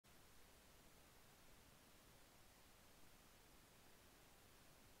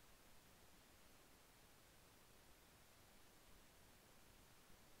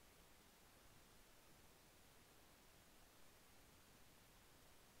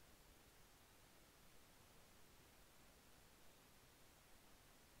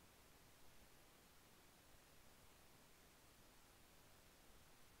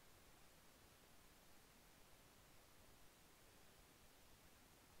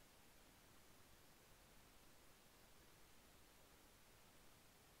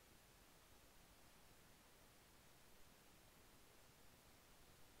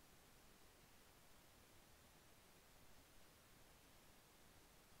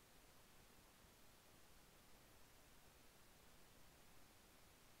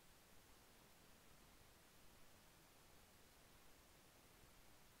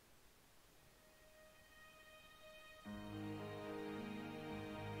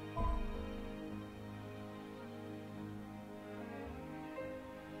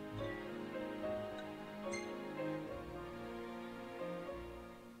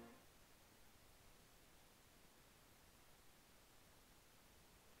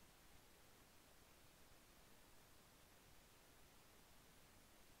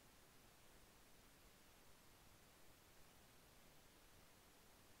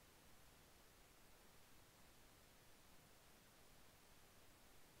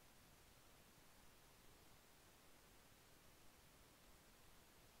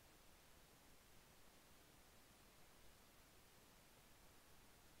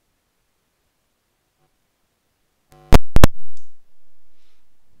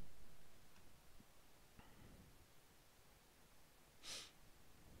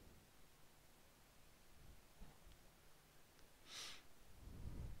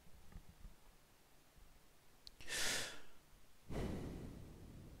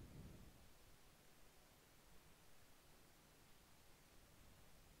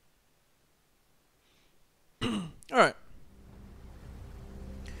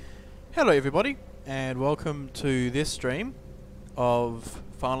Hello everybody, and welcome to this stream of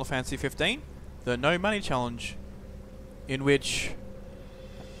Final Fantasy 15, the No Money Challenge, in which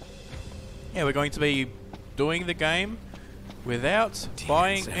we're going to be doing the game without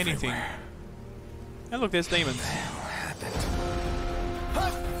buying anything. And look, there's demons.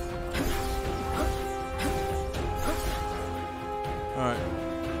 Alright.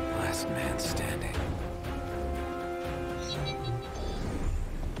 Last man standing.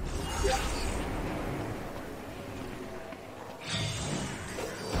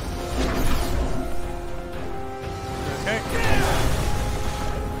 Okay.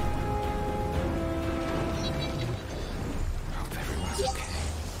 Hope everyone's okay.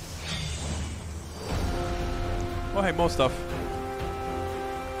 Oh hey, more stuff.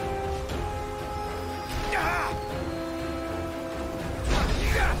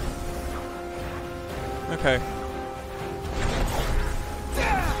 Okay.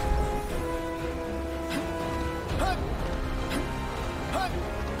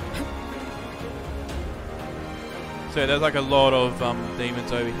 So there's like a lot of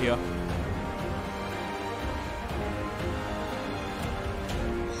demons over here.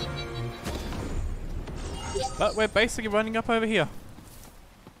 But we're basically running up over here.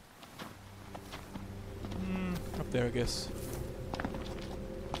 Up there, I guess.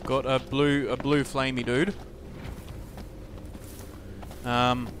 Got a blue flamey dude.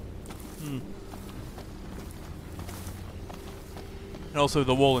 And also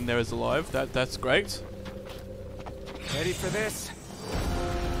the wall in there is alive. That's great. Ready for this?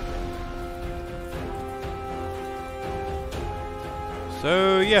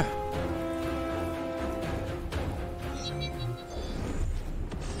 So yeah.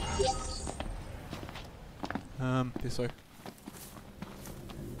 This way.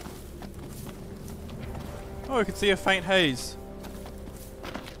 Oh, we can see a faint haze.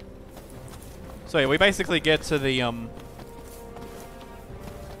 So yeah, we basically get to the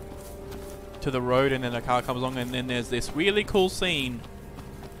road, and then a car comes along, and then there's this really cool scene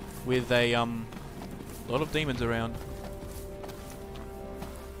with a lot of demons around.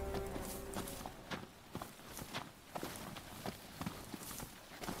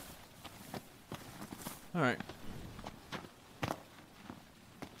 All right.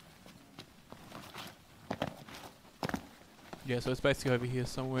 Yeah, so it's basically over here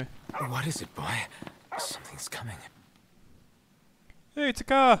somewhere. What is it, boy? Something's coming. Hey, it's a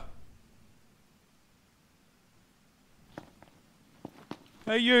car!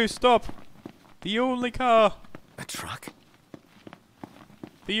 Hey you, stop! The only car! A truck?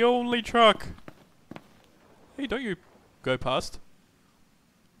 The only truck! Hey, don't you go past.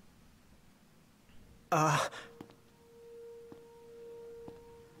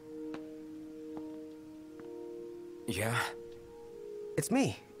 Yeah? It's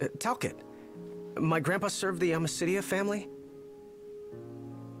me, Talcott. My grandpa served the Amicidia family.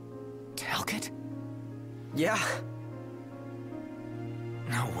 Talcott? Yeah.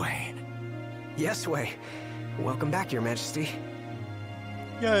 No way. Yes way. Welcome back, Your Majesty.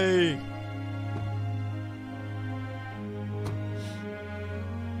 Yay!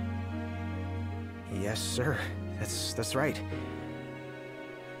 Yes, sir. That's right.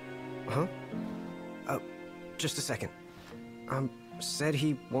 Huh? Just a second. Said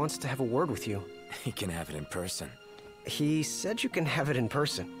he wants to have a word with you. He can have it in person. He said you can have it in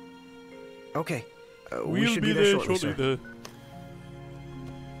person. Okay. We We'll should be be there there shortly, sir. there.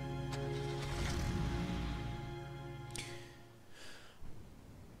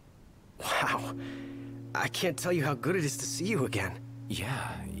 Wow. I can't tell you how good it is to see you again. Yeah,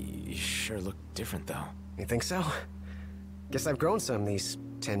 you sure look different, though. You think so? Guess I've grown some these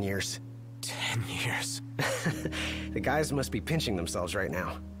 10 years. 10 years. The guys must be pinching themselves right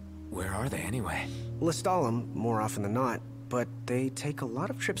now. Where are they, anyway? Lestalem, more often than not, but they take a lot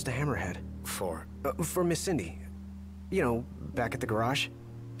of trips to Hammerhead. For Miss Cindy. You know, back at the garage.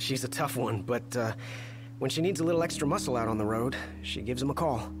 She's a tough one, but when she needs a little extra muscle out on the road, she gives him a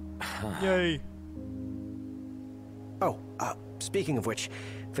call. Yay! Oh, speaking of which,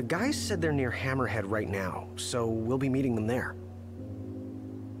 the guys said they're near Hammerhead right now, so we'll be meeting them there.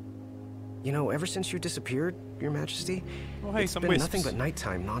 You know, ever since you disappeared, Your Majesty, Oh hey, it's some been wisps. nothing but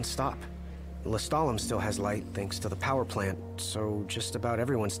nighttime non-stop. Lestalem still has light thanks to the power plant, so just about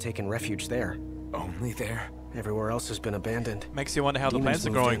everyone's taken refuge there. Only there? Everywhere else has been abandoned. Makes you wonder how the Demons plants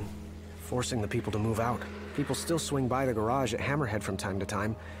are moved growing. in, forcing the people to move out. People still swing by the garage at Hammerhead from time to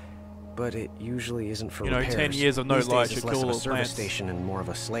time, but it usually isn't for You know, repairs. 10 years of no These days light it's should less kill of a all service plants. station and more of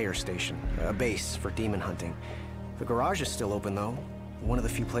a slayer station, a base for demon hunting. The garage is still open though, one of the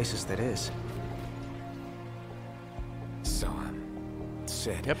few places that is. So,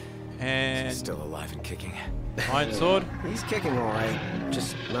 Sid. Yep. And Still alive and kicking. iron sword. He's kicking all right,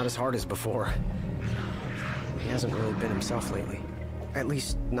 just not as hard as before. He hasn't really been himself lately. At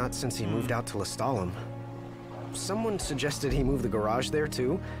least, not since he moved out to Lestalem. Someone suggested he move the garage there,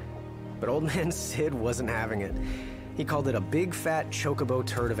 too. But old man Sid wasn't having it. He called it a big, fat, chocobo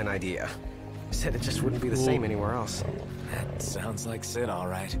turd of an idea. Said it just wouldn't be the same anywhere else. That sounds like Sid, all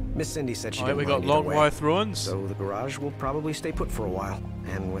right. Miss Cindy said she Alright, didn't we got mind either long way. wire ruins. So the garage will probably stay put for a while.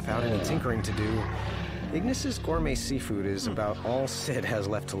 And without any tinkering to do, Ignis's gourmet seafood is about all Sid has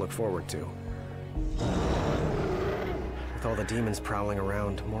left to look forward to. With all the demons prowling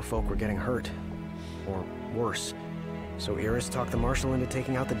around, more folk were getting hurt. Or worse. So Iris talked the marshal into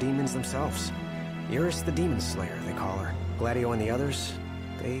taking out the demons themselves. Iris the Demon Slayer, they call her. Gladio and the others,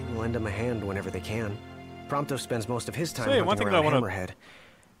 they lend him a hand whenever they can. Prompto spends most of his time So, yeah, hunting one thing that around I wanna Hammerhead.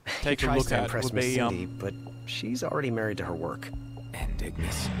 take He a tries look to at impress would Miss be Cindy, but she's already married to her work. And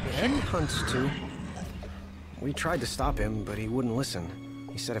Ignis. He hunts too. We tried to stop him, but he wouldn't listen.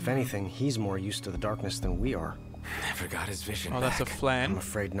 He said if anything, he's more used to the darkness than we are. Never got his vision Oh, that's a back. I'm flan.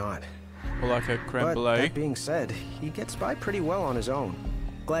 afraid not. Or like a creme But brulee. that being said, he gets by pretty well on his own.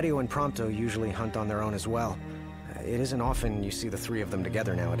 Gladio and Prompto usually hunt on their own as well. It isn't often you see the three of them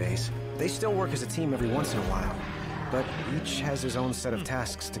together nowadays. They still work as a team every once in a while, but each has his own set of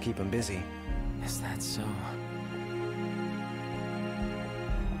tasks to keep him busy. Is that so?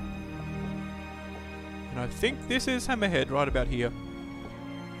 And I think this is Hammerhead right about here.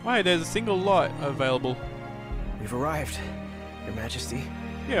 Wait, there's a single light available. We've arrived, Your Majesty.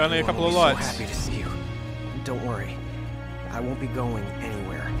 Yeah, only a couple of Everyone will be lights. So happy to see you. Don't worry, I won't be going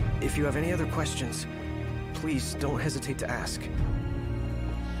anywhere. If you have any other questions, please don't hesitate to ask.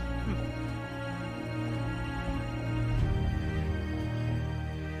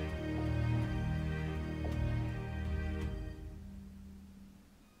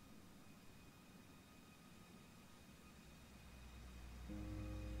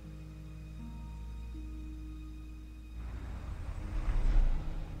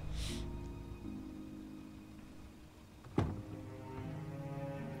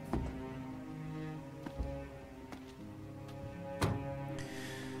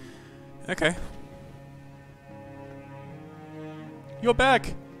 Okay. You're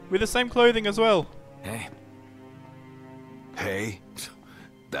back! With the same clothing as well. Hey, Hey?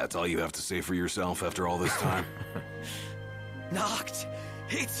 That's all you have to say for yourself after all this time? Knocked!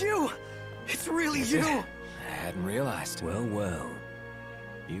 It's you! It's really you! I hadn't realized. Well, well.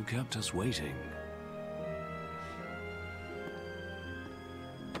 You kept us waiting.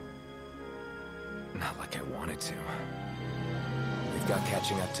 Not like I wanted to. We've got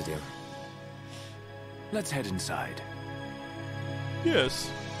catching up to do. Let's head inside. Yes.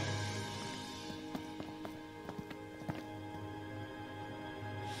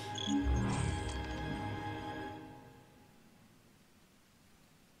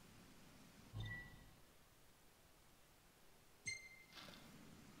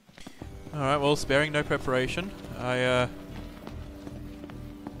 Alright, well, sparing no preparation. I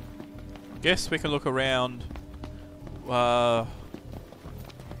guess we can look around. Oh,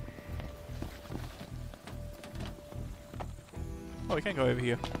 we can go over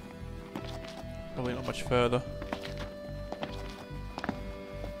here. Probably not much further.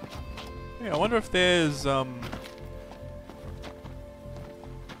 Yeah, I wonder if there's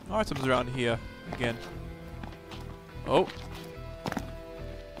items around here again. Oh.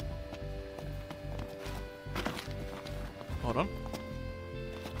 Hold on.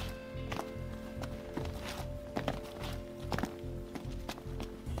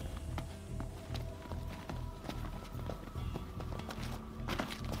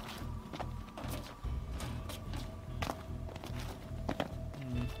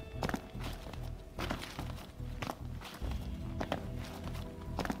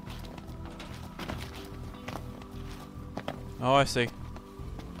 Oh, I see. You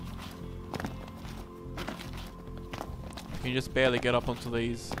can just barely get up onto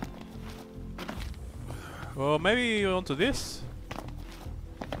these. Well, maybe onto this?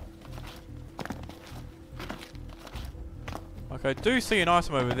 Like, I do see an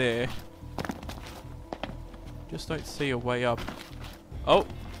item over there. Just don't see a way up. Oh!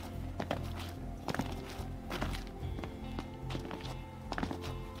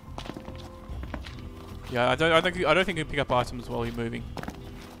 Yeah, I don't think you can pick up items while you're moving.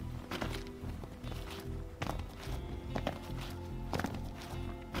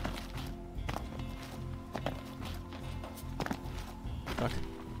 Fuck.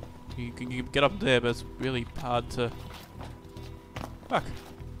 You can get up there, but it's really hard to. Fuck.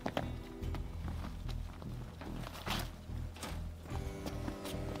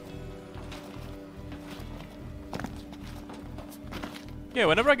 Yeah,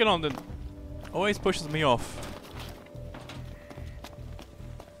 whenever I get on, it always pushes me off.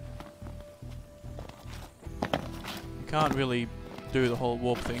 You can't really do the whole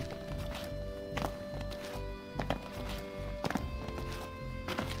warp thing.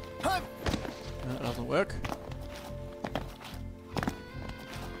 That doesn't work.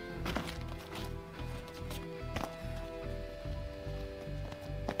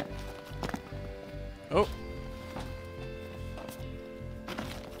 Oh.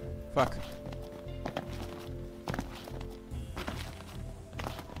 Fuck.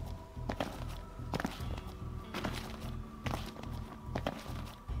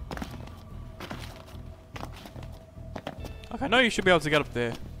 Okay, I know you should be able to get up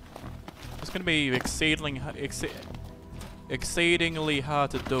there. It's going to be exceedingly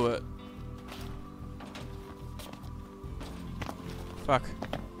hard to do it. Fuck.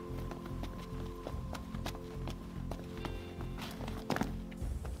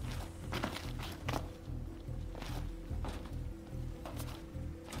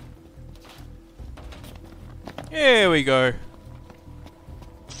 Here we go.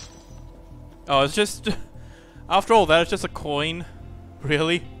 Oh, it's just... After all that, it's just a coin.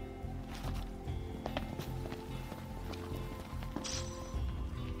 Really?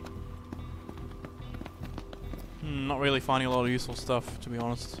 Not really finding a lot of useful stuff, to be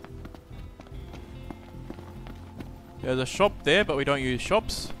honest. There's a shop there, but we don't use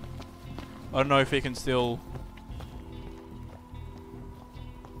shops. I don't know if he can still...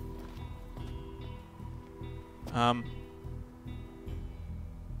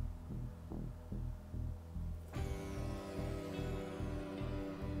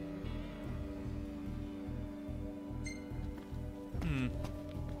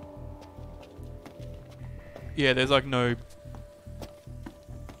 Yeah, there's like no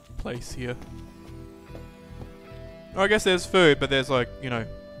place here. Or I guess there's food, but there's like, you know,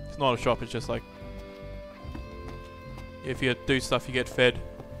 it's not a shop, it's just like... If you do stuff, you get fed.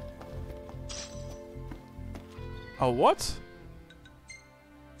 Oh, what?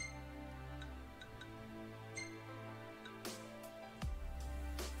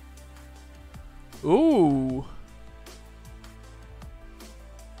 Ooh.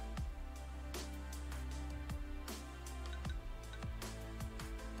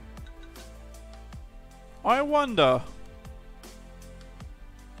 I wonder.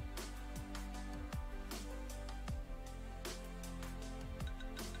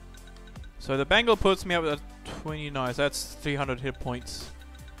 So the bangle puts me up at 29. So that's 300 hit points.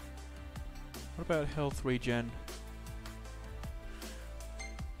 What about health regen?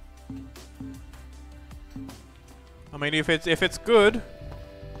 I mean, if it's good.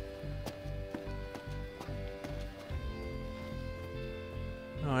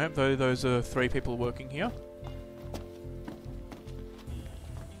 Oh, yep, those are 3 people working here.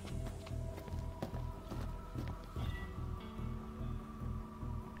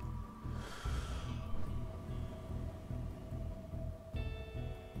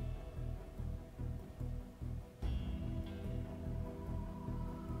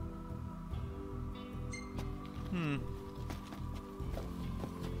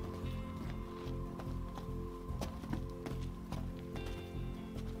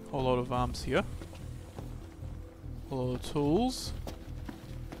 Whole lot of arms here. A lot of tools.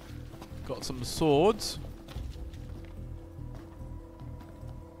 Got some swords.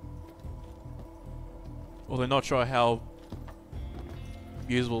 Well, they're not sure how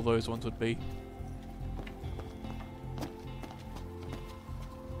usable those ones would be.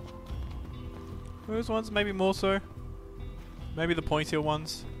 Those ones, maybe more so. Maybe the pointier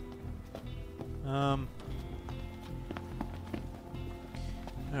ones.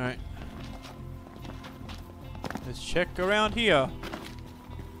 Alright. Let's check around here.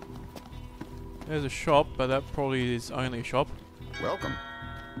 There's a shop, but that probably is only a shop. Welcome.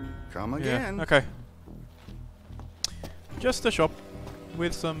 Come again. Yeah, okay. Just a shop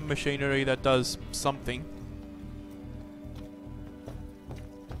with some machinery that does something.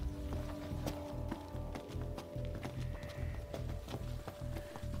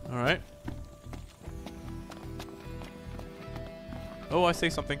 Alright. Oh, I see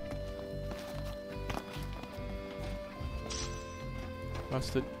something.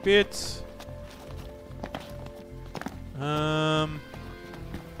 Busted bits. Nothing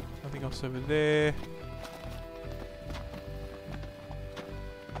else over there.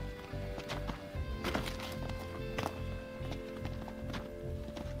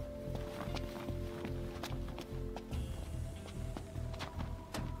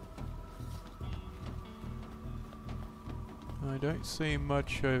 I don't see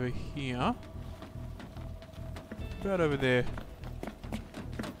much over here. What about over there?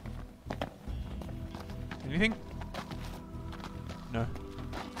 Anything? No.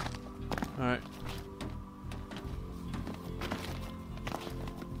 Alright.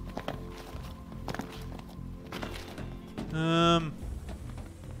 Yeah,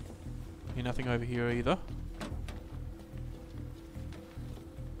 nothing over here either.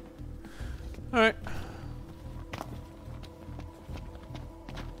 Alright.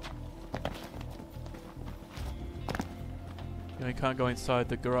 Yeah, we can't go inside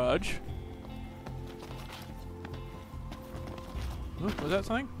the garage. Ooh, was that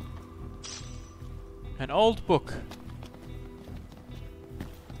something? An old book.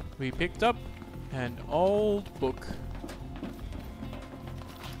 We picked up an old book.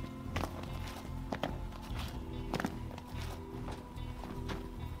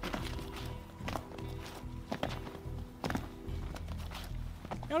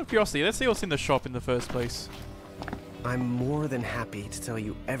 Out of curiosity, let's see what's in the shop in the first place. I'm more than happy to tell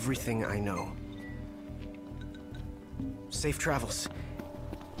you everything I know. Safe travels,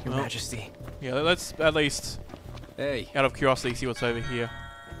 Your Majesty. Yeah, let's at least, Hey. out of curiosity, see what's over here.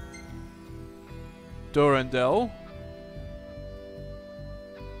 Durandal.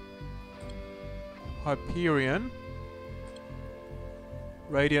 Hyperion.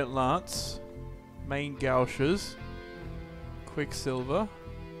 Radiant Lance. Main Gauchers. Quicksilver.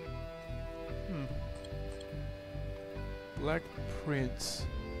 Black Prince.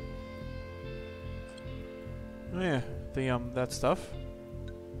 Oh yeah, the that stuff.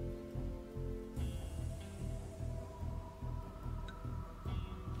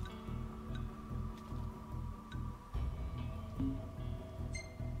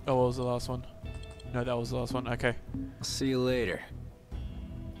 Oh, what was the last one? No, that was the last one. Okay. I'll see you later.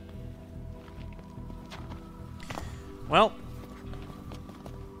 Well.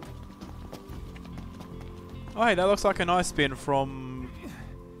 Oh, hey, that looks like an ice bin from...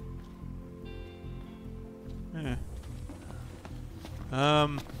 Yeah.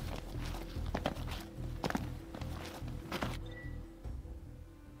 I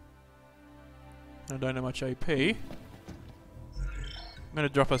don't have much AP. I'm gonna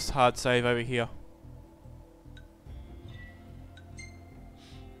drop a hard save over here.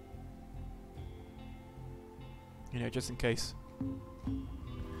 You know, just in case.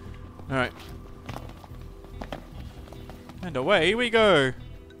 Alright. And away we go!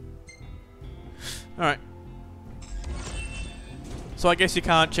 Alright. So I guess you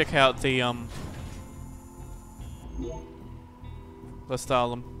can't check out the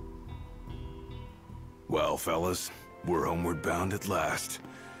Lestalem. Well, fellas, we're homeward bound at last.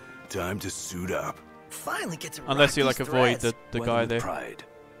 Time to suit up. Finally get to Unless you rock like these avoid threads. the Weather guy with there. Pride.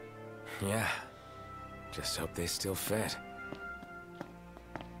 Yeah. Just hope they still fit.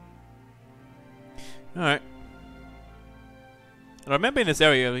 Alright. And I remember in this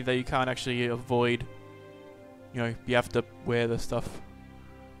area that you can't actually avoid, you know, you have to wear the stuff.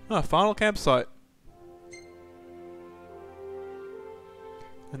 Oh, final campsite.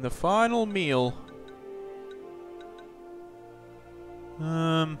 And the final meal.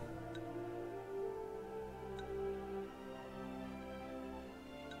 By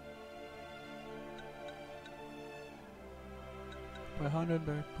 100,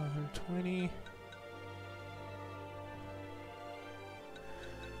 by 120.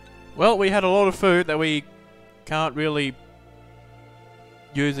 Well, we had a lot of food that we can't really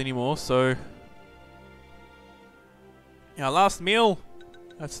use anymore, so... Yeah, last meal!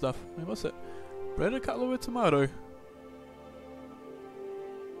 That stuff. Wait, what's it? Bread and cutlet with tomato.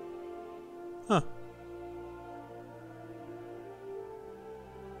 Huh.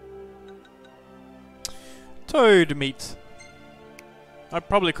 Toad meat. I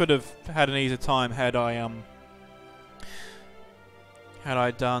probably could have had an easier time had I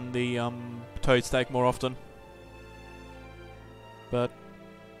done the toad steak more often. But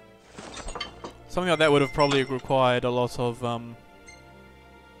something like that would have probably required a lot of well,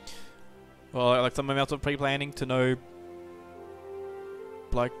 like some amount of pre-planning to know,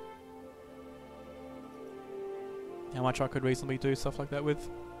 like, how much I could reasonably do stuff like that with.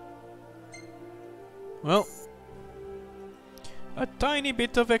 Well, a tiny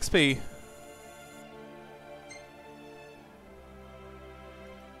bit of XP.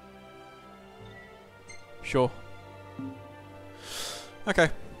 Sure. Okay.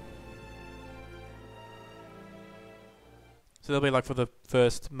 So that'll be like for the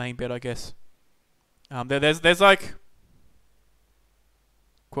first main bit, I guess. There's like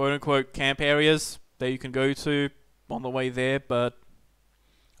quote unquote camp areas that you can go to on the way there, but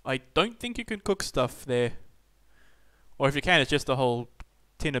I don't think you can cook stuff there. Or if you can, it's just the whole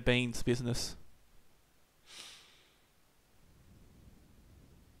tin of beans business.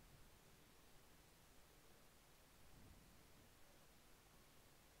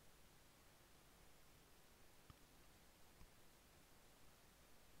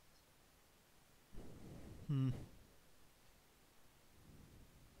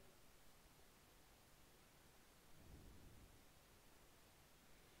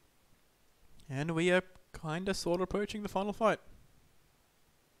 And we are kinda sort of approaching the final fight.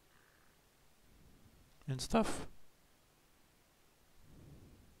 And stuff.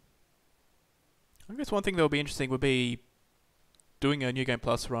 I guess one thing that would be interesting would be doing a New Game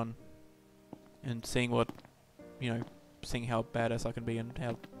Plus run and seeing what, seeing how badass I can be and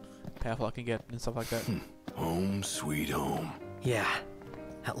how powerful I can get and stuff like that. Home sweet home. Yeah,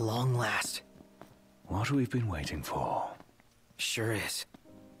 at long last. What we've been waiting for. Sure is.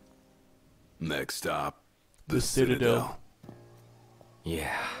 Next stop, The Citadel.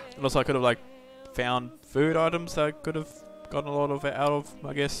 Yeah. And also I could have found food items that I could have gotten a lot of it out of,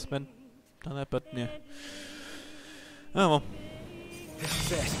 I guess, and done that, but yeah. Oh well.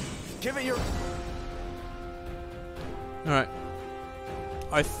 This is it. Give it your... Alright.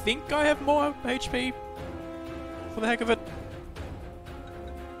 I think I have more HP for the heck of it.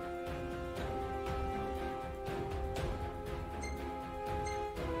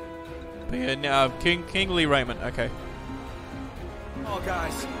 But yeah, now Kingly Raiment, okay. Oh,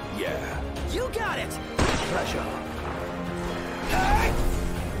 guys. Yeah. You got it! Pleasure.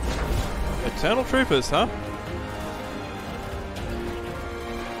 Eternal Troopers, huh?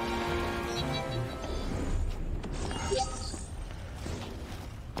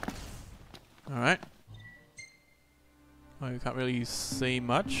 Alright. Oh, you can't really see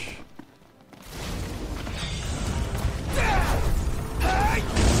much.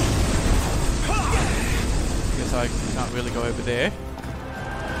 Guess I can't really go over there.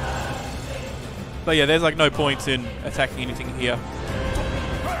 But yeah, there's no point in attacking anything here.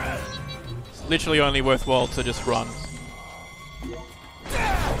 It's literally only worthwhile to just run.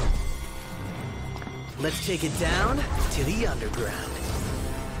 Let's take it down to the underground.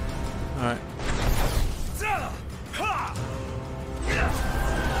 Alright.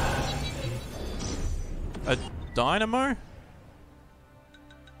 A dynamo?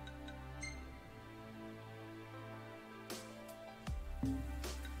 I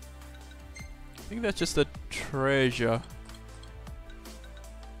think that's just a treasure.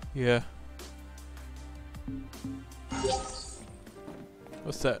 Yeah.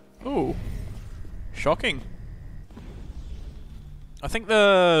 What's that? Ooh. Shocking. I think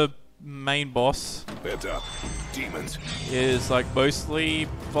the main boss Heads up. Demons. is mostly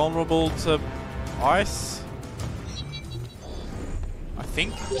vulnerable to ice. I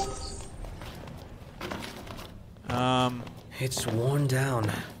think. It's worn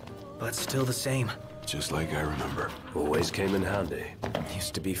down, but still the same. Just like I remember. Always came in handy.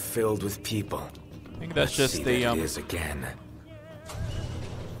 Used to be filled with people. I think that's Let's just see the that it is again.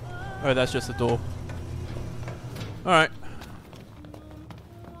 Oh, that's just the door. Alright.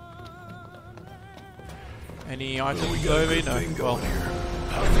 Any items We got a over? good No. thing Well, going here.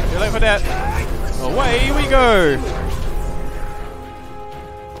 see you later for that. Away we go!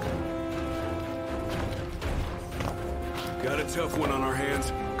 Got a tough one on our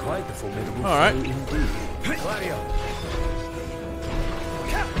hands. Quite the formidable Alright. foe indeed. Gladio.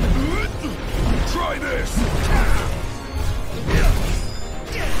 Try this.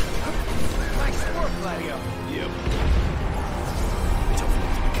 Nice work, Gladio. Yep.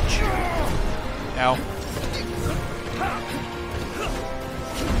 Ow.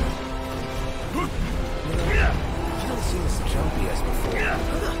 You don't seem as jumpy as before.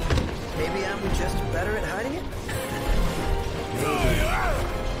 Maybe I'm just better at hiding it?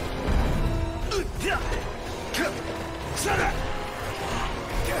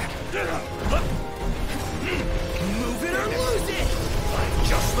 Move it or lose it!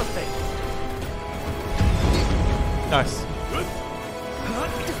 Just the thing. Nice.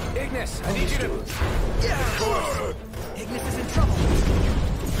 Ignis, I need you to... Yeah, of course. Ignis is in trouble.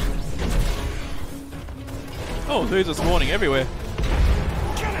 Oh, dudes are spawning everywhere.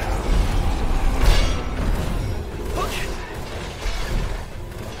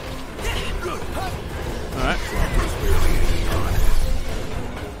 Alright.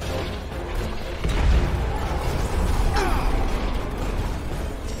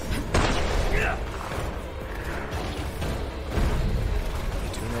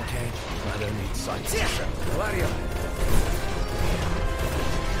 Gladio.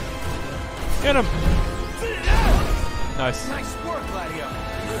 Get him! Nice. Nice work, Gladio.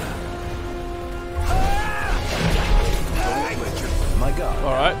 My God.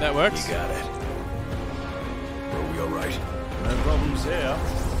 Alright, that works. You got it. Are we all right? No problems here.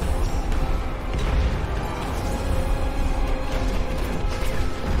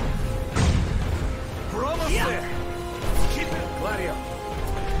 We're almost there. Keep it, Gladio.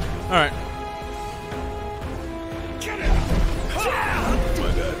 Alright.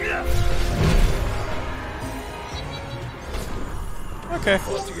 Okay.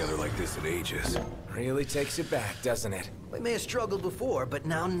 Fought together like this in ages. Really takes you back, doesn't it? We may have struggled before, but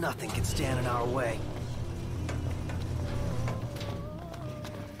now nothing can stand in our way.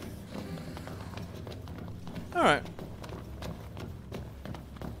 Alright.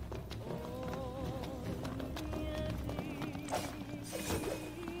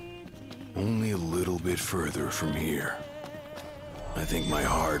 Only a little bit further from here. I think my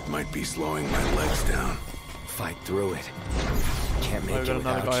heart might be slowing my legs down. Fight through it. Can't make I've it got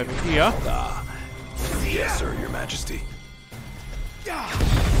another guy without over you. here. Yes, sir, Your Majesty.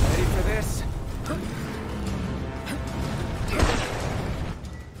 Ready for this?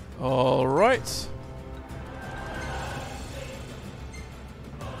 Alright.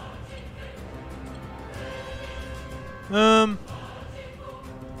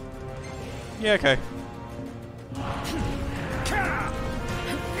 Yeah, okay.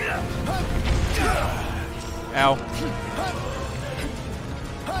 Ow.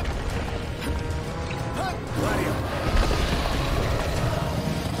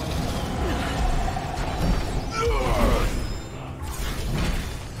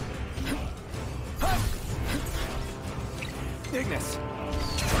 Ignis.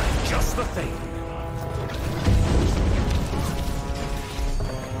 Just the thing.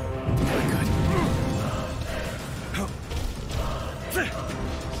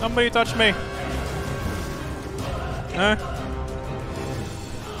 Somebody touch me. No?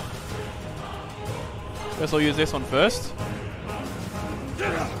 Guess I'll use this one first.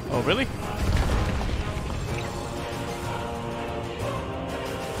 Oh, really?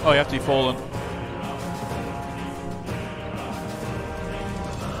 Oh, you have to be fallen.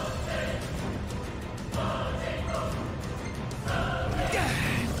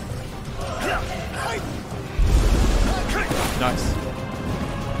 Nice.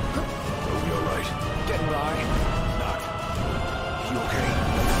 Are we alright? Getting by. You okay?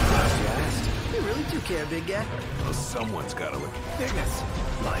 Glad you asked. You really do care, big guy. Well, someone's gotta look. Ignis.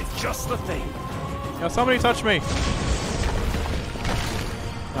 Life just the thing. Now somebody touch me.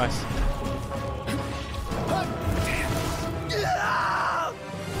 Nice.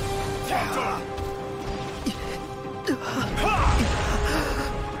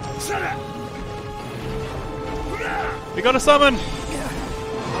 We got a summon!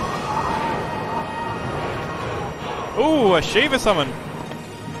 Ooh, a Shiva summon!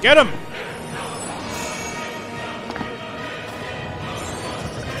 Get him!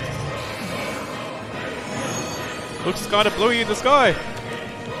 Looks kind of bluey in the sky!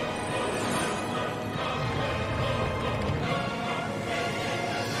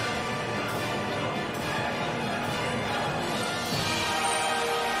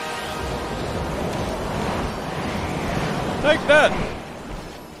 Take that!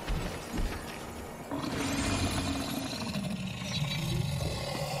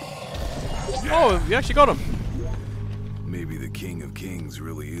 Oh, you actually got him! Maybe the King of Kings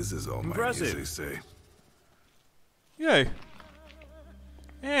really is as almighty as they say. Yay.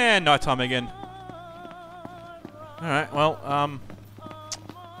 And nighttime again. Alright, well,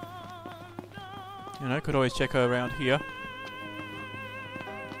 you know, could always check her around here.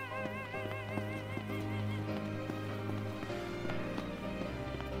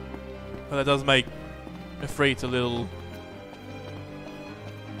 But that does make Ifrit a little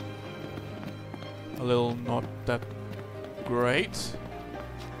not that great.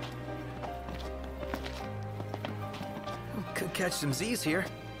 Could catch some Z's here.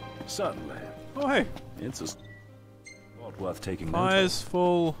 Certainly. Oh hey, It's a spot worth taking note fires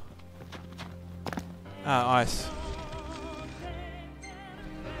full. Ah, ice.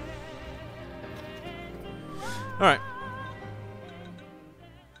 Alright.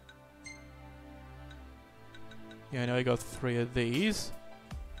 Yeah, now I got 3 of these.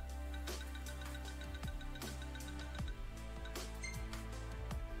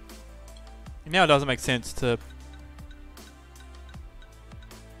 And now it doesn't make sense to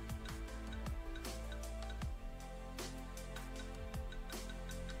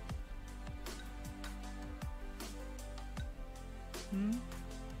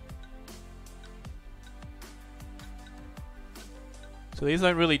So these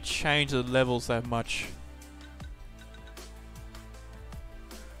don't really change the levels that much.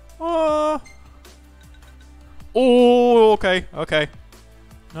 Oh, okay, okay.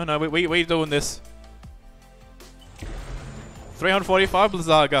 No, we doing this. 345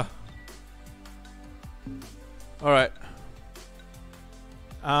 Blizzaga. Alright.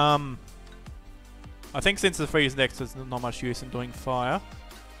 I think since the freeze next, there's not much use in doing fire.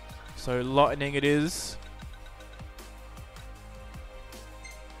 So lightning it is.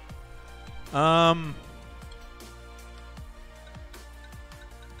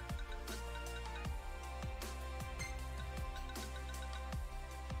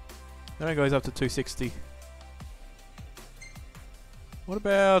 Then it goes up to 260. What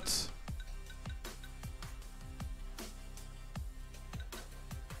about...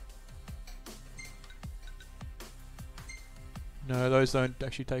 No, those don't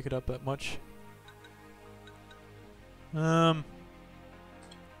actually take it up that much. Yeah.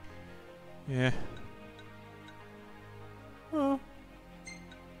 Oh.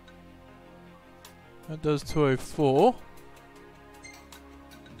 That does 204.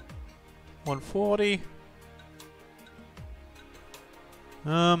 140.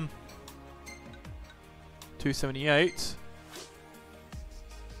 278.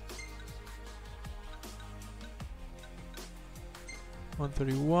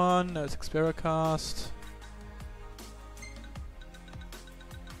 $131. That's Expericast.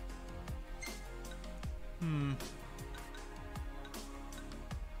 Hmm.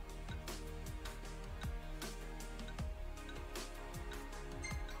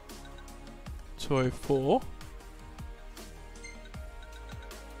 $204.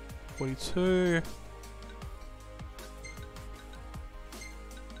 42.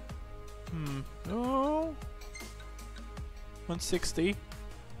 Oh. 160.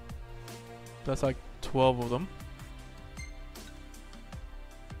 That's like 12 of them.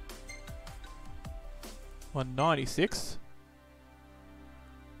 196.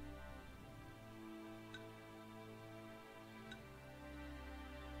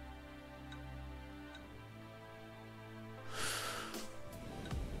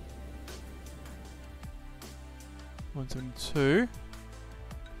 $172.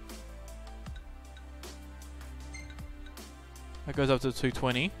 That goes up to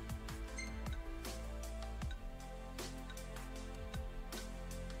 220.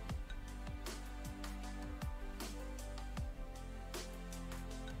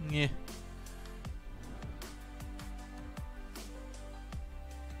 Yeah.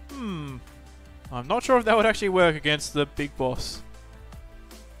 I'm not sure if that would actually work against the big boss.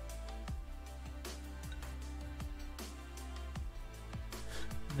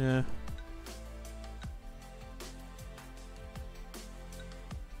 No.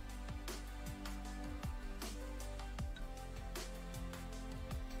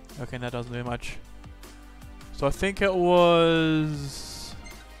 Okay, that doesn't do much. So I think it was...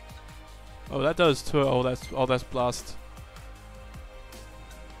 Oh, that does too. Oh, that's blast.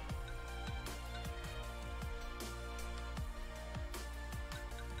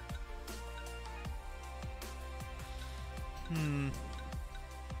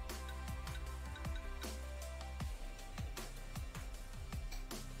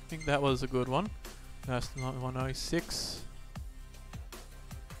 I think that was a good one. That's not 106.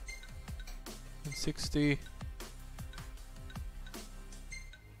 160.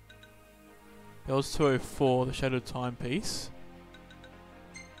 That was 204, the Shattered Timepiece.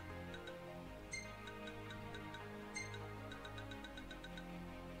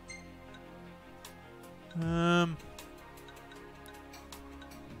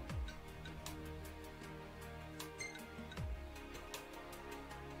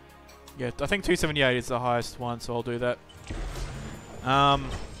 Yeah, I think 278 is the highest one, so I'll do that. Yeah,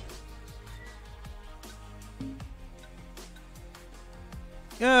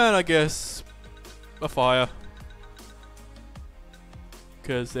 and I guess a fire,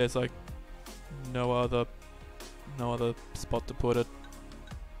 because there's like no other spot to put it.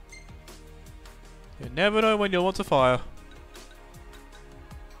 You never know when you'll want to fire.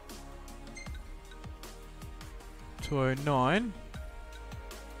 209.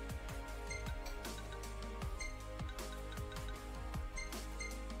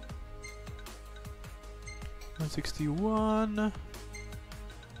 161.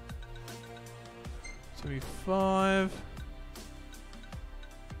 75.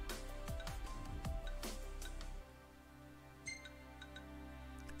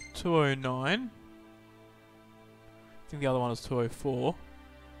 209. I think the other one is 204.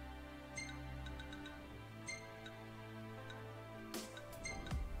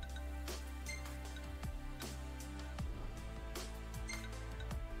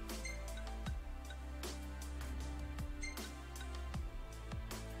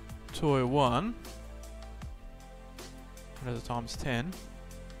 $201. And as a times 10.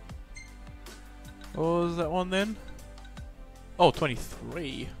 What was that one then? Oh,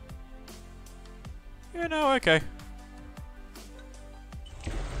 23. Yeah, no, okay.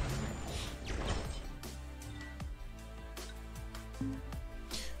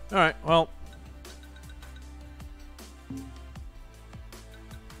 Alright, well.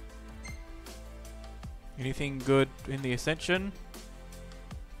 Anything good in the Ascension?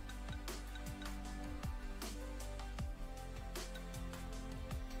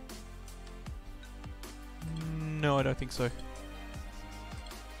 think so.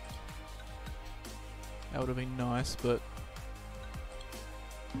 That would have been nice, but...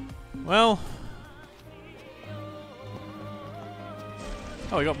 Well...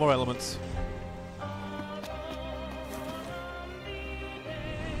 Oh, we got more elements.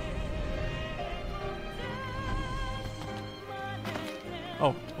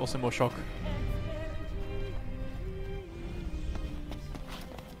 Oh, also more shock.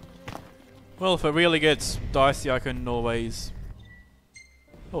 Well, if it really gets dicey, I can always...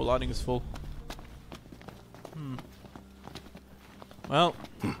 Oh, lightning is full. Well...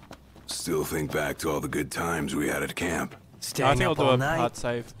 Still think back to all the good times we had at camp. Staying I think I'll up do all a night, hard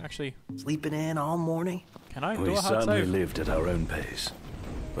save. Actually, sleeping in all morning. can I do We a hard certainly save? lived at our own pace.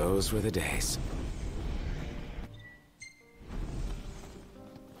 Those were the days.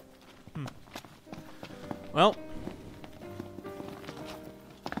 Well...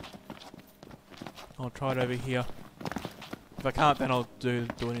 I'll try it over here. If I can't, then I'll do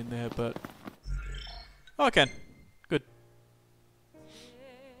it in there, but... Oh, I can. Good.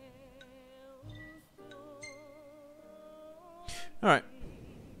 Alright.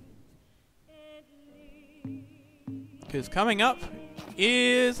 Because coming up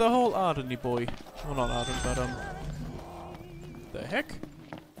is the whole Ardeny boy. Well, not Arden, but, the heck?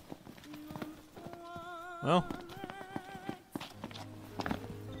 Well...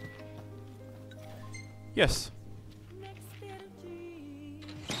 Yes.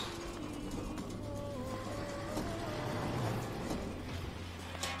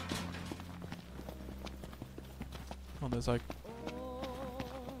 Oh, there's like...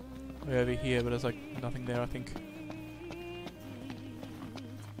 way over here, but there's like nothing there, I think.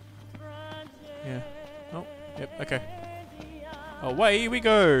 Yeah. Oh, yep, okay. Away we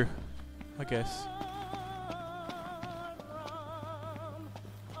go! I guess.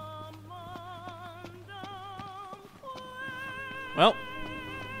 Well.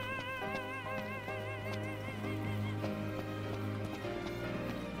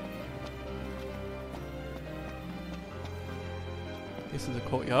 This is a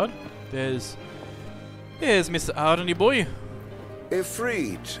courtyard. There's Mr. Ardeny boy.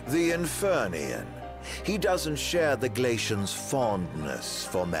 Ifrit, the Infernian. He doesn't share the Glacian's fondness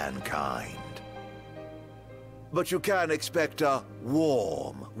for mankind. But you can expect a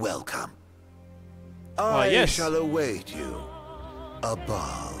warm welcome. I yes. shall await you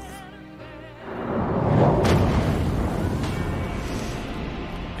above.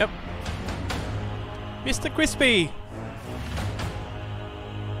 Yep. Mr. Crispy.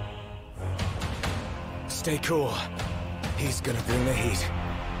 Stay cool. He's gonna bring the heat.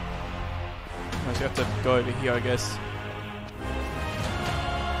 I have to go over here, I guess.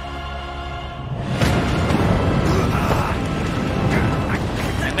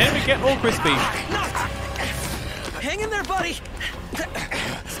 And then we get all crispy. Hang in there, buddy!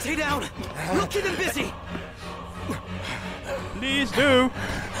 Stay down! We'll keep him busy! Please do.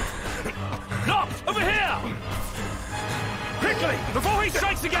 Knock! Over here! Quickly! Before he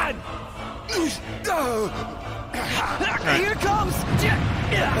strikes again! Here comes!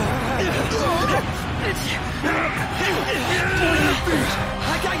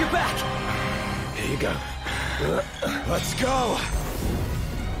 I got your back! Here you go. Let's go!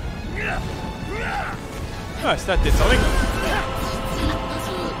 Nice, that did something.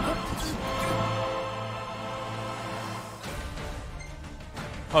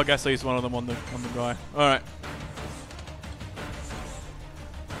 Oh, I guess I used one of them on the guy. Alright.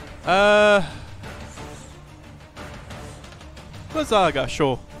 Lazaga,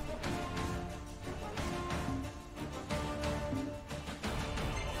 sure.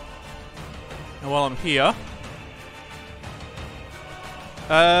 And while I'm here,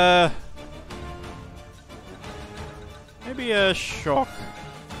 maybe a shock.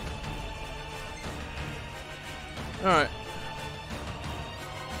 Alright.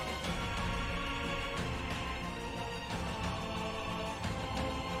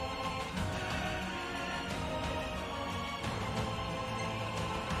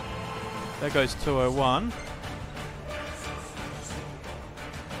 That goes 201.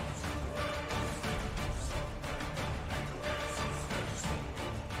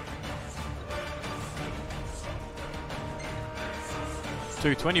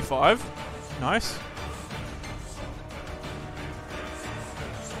 $225. Nice.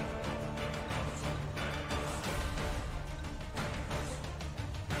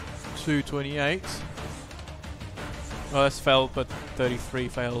 $228. Oh, that's failed, but 33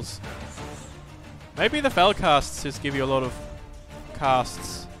 fails. Maybe the fail casts just give you a lot of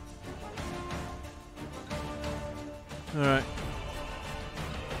casts. Alright.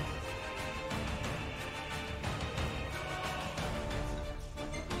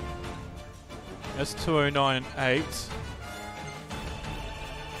 That's 209 and 8.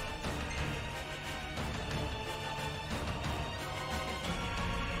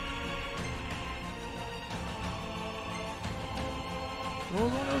 Oh,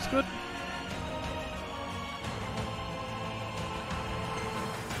 that was good.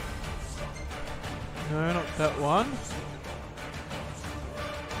 No, not that one.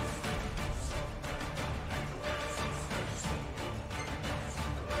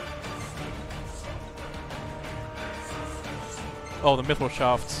 Oh, the mithril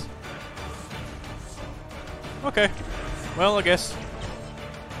shafts. Okay. Well, I guess.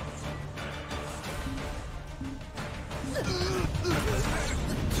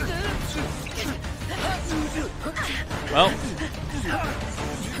 Well.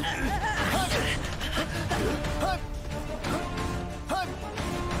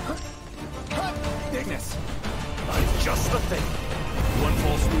 Ignis! I'm just the thing. One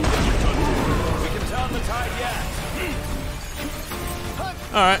false move and you're done. We can turn the tide yet.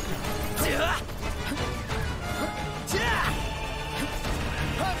 Alright.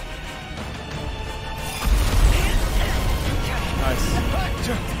 Nice.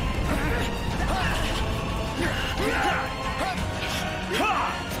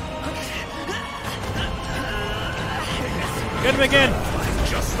 Get him again!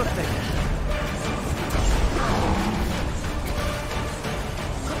 Just the thing.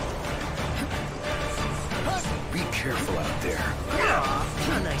 Be careful out there.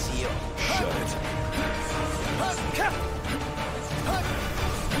 How nice of you. Shut it.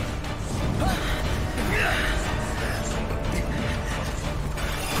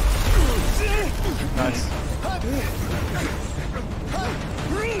 Nice.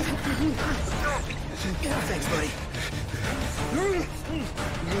 Thanks, buddy.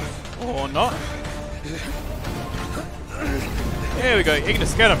 Or not. There we go.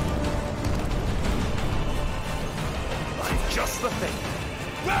 Ignis, get him. I'm just the thing.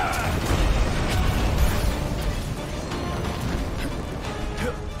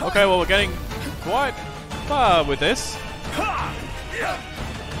 Okay, well, we're getting quite far with this.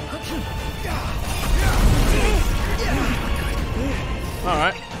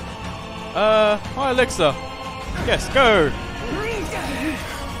 Alright. Hi, Alexa. Yes, go. Did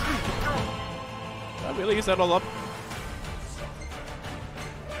I really use that all up?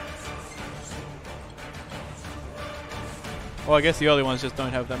 Well, I guess the early ones just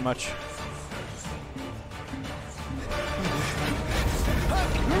don't have that much.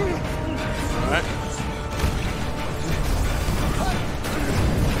 Alright.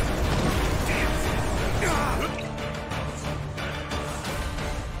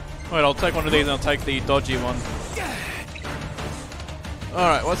 Wait, I'll take one of these and I'll take the dodgy one.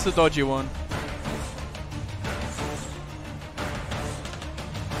 Alright, what's the dodgy one?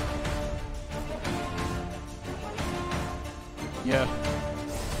 Yeah.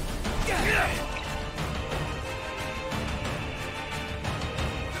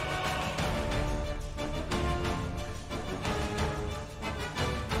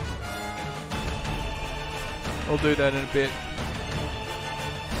 I'll do that in a bit.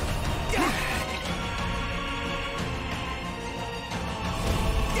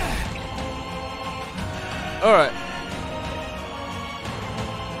 Alright.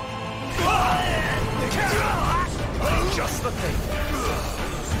 Just the thing.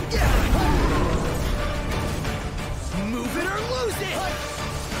 Move it or lose it!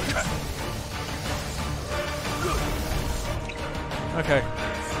 Okay.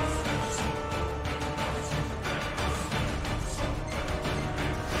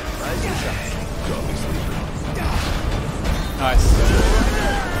 Nice.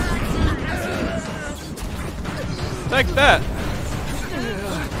 Take that.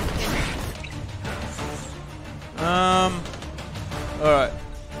 Alright.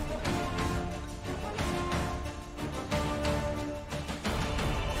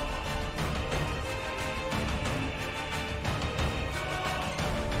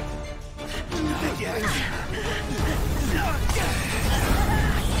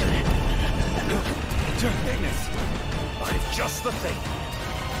 Ignis. I'm just the thing.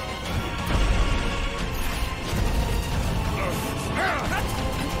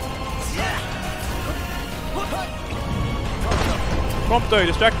 Prompto,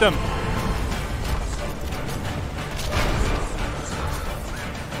 distract them.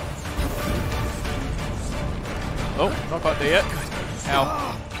 Oh, not quite there yet.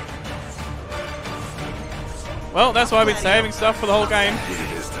 Ow. Well, that's why I've been saving stuff for the whole game. Look at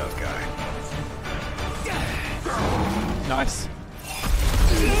this tough guy. Nice.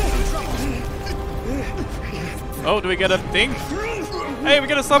 Oh, do we get a thing? Hey, we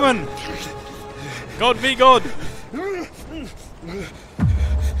get a summon! God be God! Oh,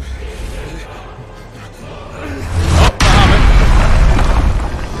 Bahamut.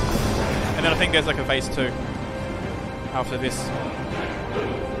 And then I think there's like a phase 2 after this.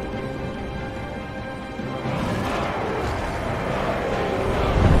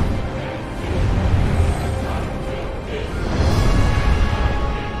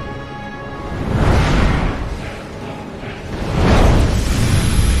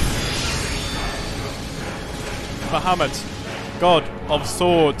 Bahamut, God of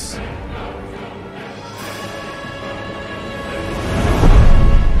Swords.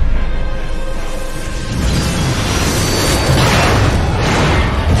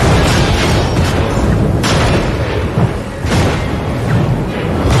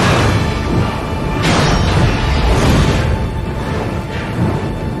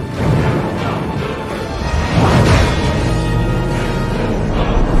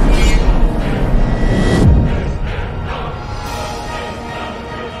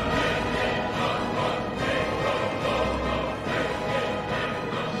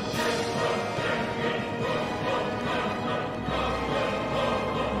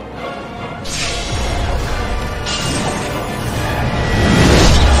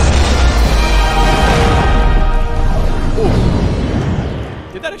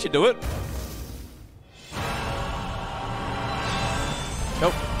 Did that actually do it?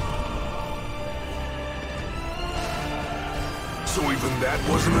 Nope. So even that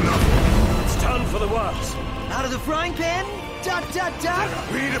wasn't enough. It's time for the works. Out of the frying pan? Dot, dot, dot.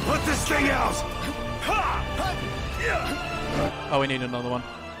 We need to put this thing out. Oh, we need another one.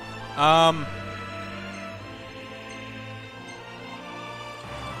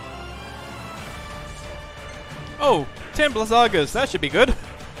 Oh, 10 Blazzagas. That should be good.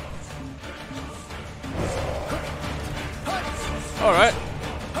 Alright.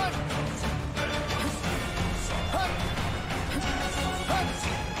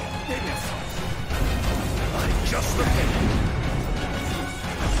 Just the thing.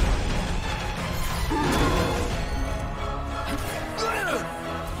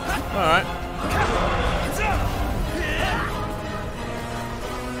 Alright.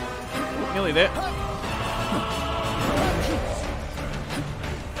 Nearly there.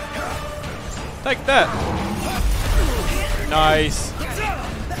 Take that. Nice.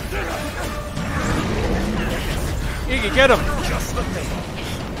 Iggy, get him. Just the thing.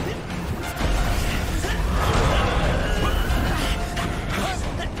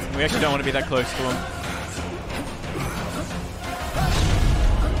 We actually don't want to be that close to him.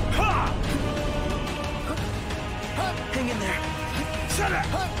 Hang in there. Shut up.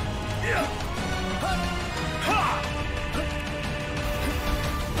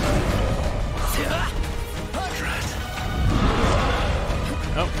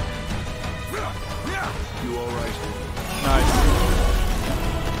 Oh, You all right? nice.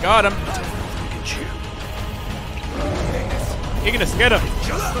 Got him. Ignis, get him.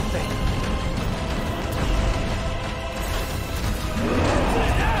 Just the thing.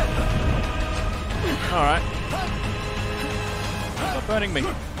 Alright. Stop burning me.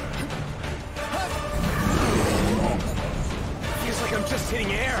 Feels like I'm just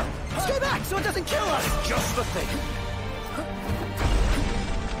hitting air. Stay back so it doesn't kill us. Just the thing.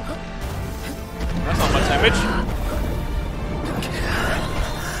 That's not much damage.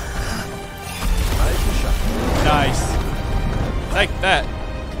 Nice. Take that.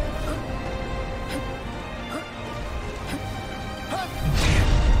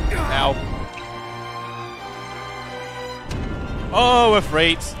 Ow. Oh,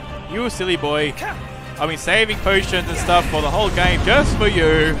 Ifrit. You silly boy. I've been saving potions and stuff for the whole game just for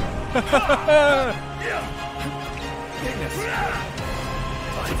you.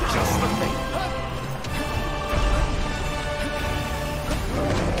 Just the thing.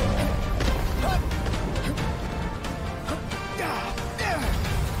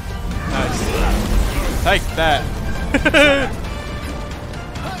 Nice. Take that.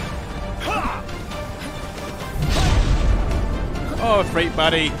 Oh, Ifrit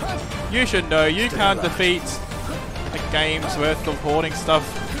buddy. You should know you can't defeat a game's worth of hoarding stuff.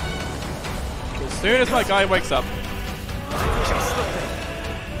 As soon as my guy wakes up.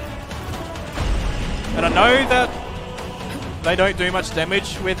 And I know that they don't do much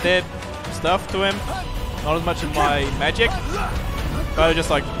damage with their stuff to him. Not as much as my magic. But it just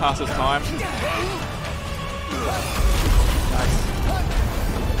like passes time. Nice.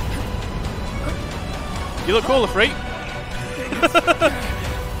 You look cool, Ifrit.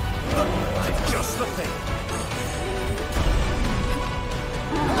 Just the thing.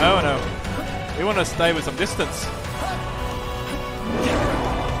 Oh no. We want to stay with some distance.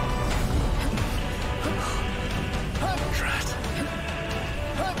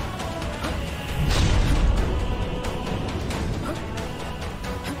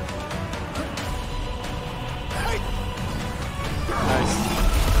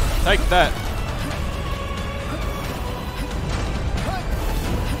 Take that.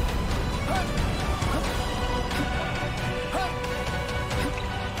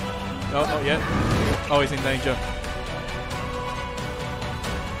 Oh, not yet. Oh, he's in danger.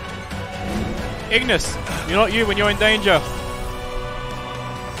 Ignis, you're not you when you're in danger.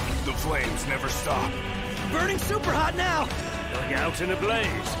 The flames never stop. Burning super hot now! Going out in a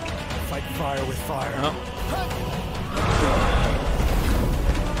blaze. Fight fire with fire.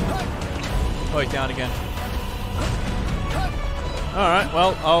 Oh, he's down again. Alright,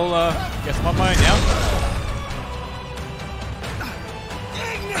 well, I'll guess I'm on my own now.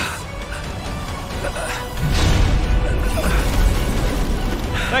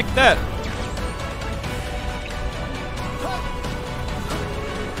 Take that!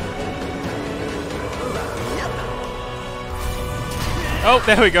 Oh,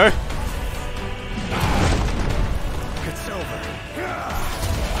 there we go. It's over.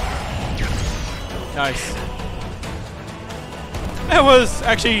 Nice. That was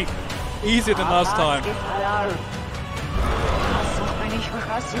actually easier than last time.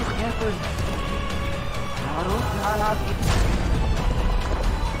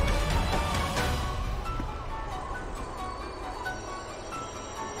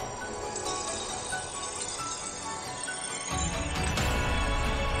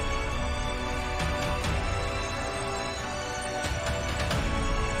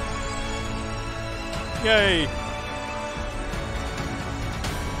 Yay!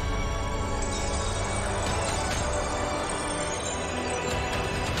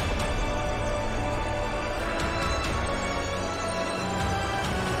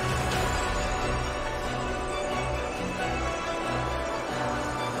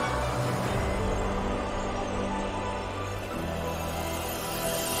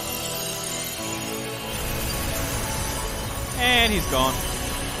 And he's gone.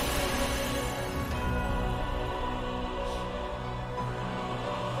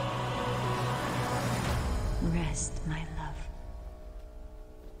 Rest, my love.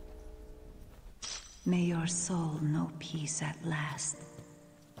 May your soul know peace at last.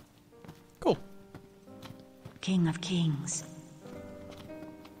 Cool. King of Kings.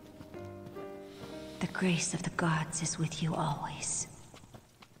 The grace of the gods is with you always.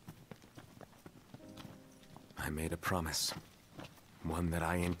 I made a promise. One that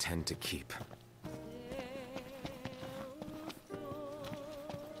I intend to keep.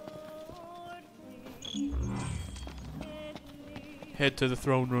 Head to the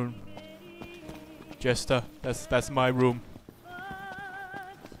throne room. Jester, that's my room.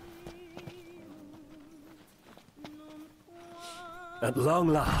 At long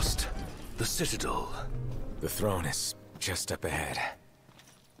last, the Citadel. The throne is just up ahead.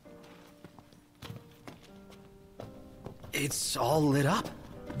 It's all lit up.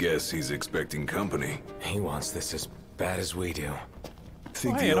 Guess he's expecting company. He wants this as bad as we do.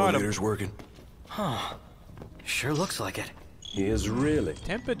 Think Hey, the an item. elevator's working? Huh. Sure looks like it. He is really.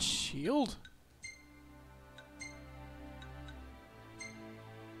 Tempered shield?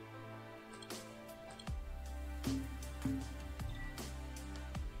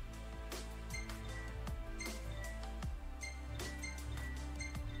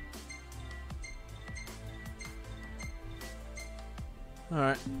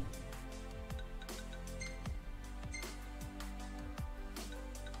 Alright.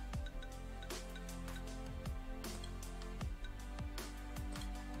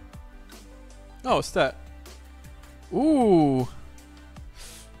 Oh, what's that? Ooh.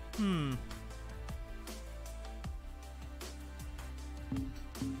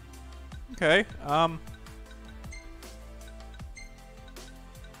 Okay,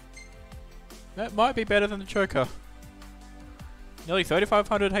 that might be better than the choker. Nearly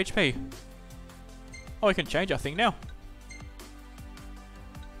 3,500 HP. Oh, we can change our thing now.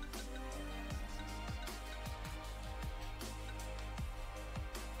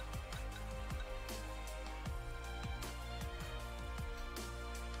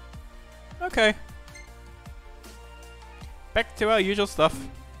 Okay. Back to our usual stuff.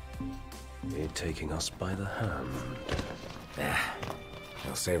 You're taking us by the hand.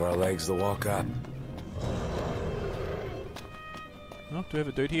 He'll save our legs the walk up. Oh, do we have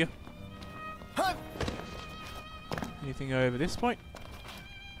a dude here? Anything over this point?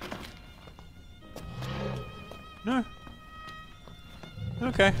 No.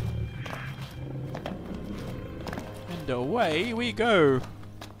 Okay. And away we go.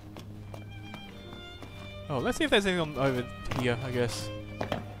 Oh, let's see if there's anything over here, I guess.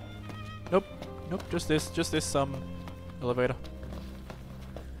 Nope. Nope, just this elevator.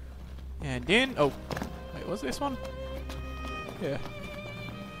 And in. Oh. Wait, was this one? Yeah.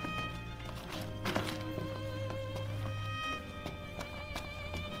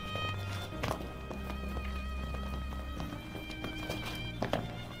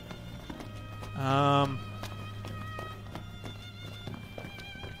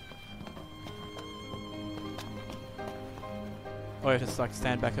 Oh, I have to like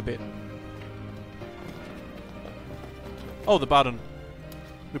stand back a bit. Oh, the button.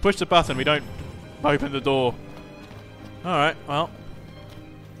 We push the button, we don't open the door. Alright, well.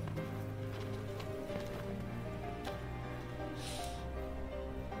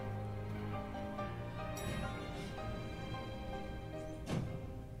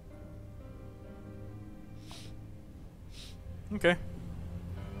 Okay.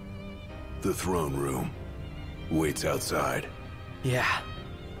 The throne room waits outside, Yeah.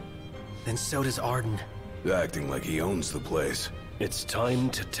 And so does Arden. acting like he owns the place. It's time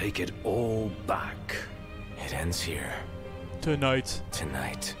to take it all back. It ends here. Tonight.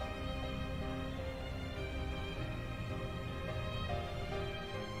 Tonight.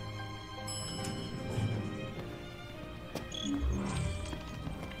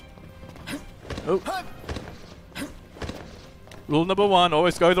 Oh. Rule number 1,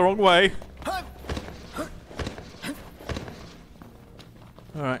 always go the wrong way.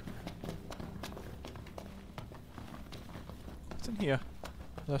 Alright. What's in here?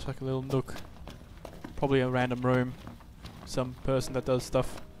 That's like a little nook. Probably a random room. Some person that does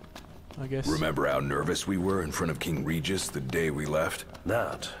stuff, I guess. Remember how nervous we were in front of King Regis the day we left?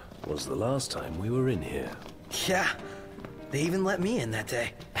 That was the last time we were in here. Yeah. They even let me in that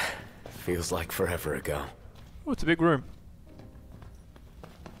day. Feels like forever ago. Oh, it's a big room.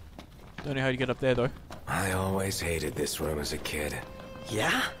 Don't know how to get up there though. I always hated this room as a kid.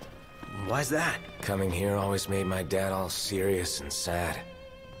 Yeah? Why's that? Coming here always made my dad all serious and sad.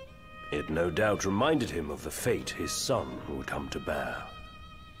 It no doubt reminded him of the fate his son would come to bear.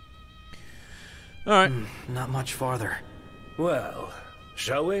 Alright. Not much farther. Well,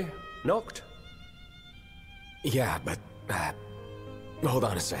 shall we, Noct? Yeah, but, hold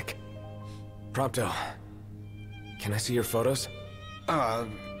on a sec. Prompto, can I see your photos?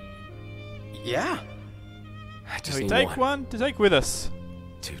 Yeah. I just Can we need take one to take with us?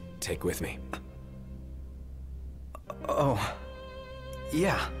 to take with me. Oh.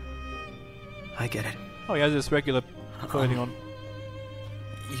 Yeah. I get it. Oh, he has this regular clothing on.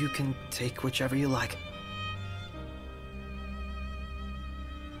 You can take whichever you like.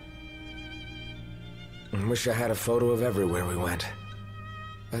 I wish I had a photo of everywhere we went.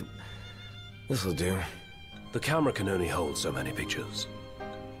 But this'll do. The camera can only hold so many pictures.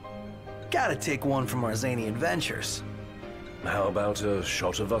 Gotta take one from our zany adventures. How about a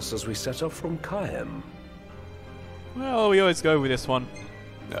shot of us as we set off from Kaem? Well, we always go with this one.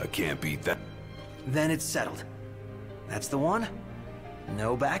 I can't beat that. Then it's settled. That's the one?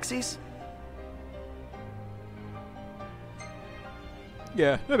 No backsies?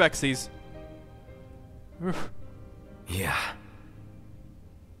 Yeah, no backsies. Oof. Yeah.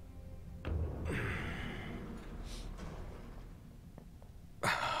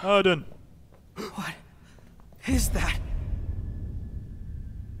 Arden. What is that?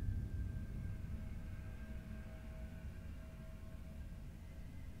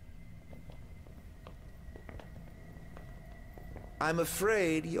 I'm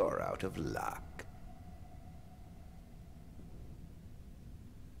afraid you're out of luck.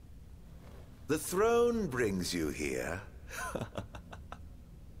 The throne brings you here.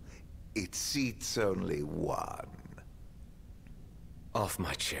 It seats only one. Off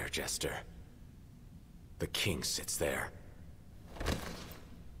my chair, Jester. The king sits there.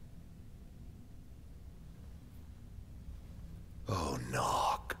 Oh,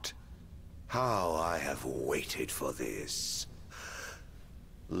 Noct. How I have waited for this.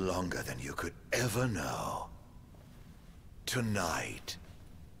 Longer than you could ever know. Tonight,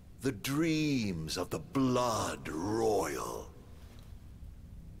 the dreams of the blood royal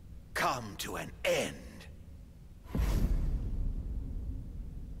come to an end.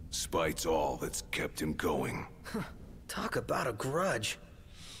 Spite's all that's kept him going. Talk about a grudge.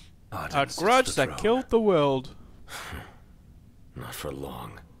 A grudge that killed the world. Not for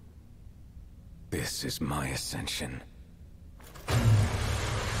long. This is my ascension.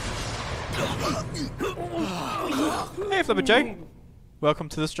 Hey, Flipper J. Welcome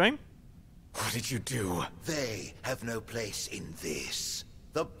to the stream. What did you do? They have no place in this.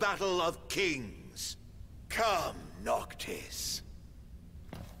 The Battle of Kings. Come, Noctis.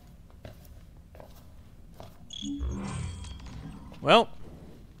 Well.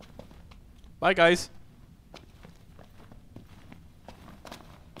 Bye, guys.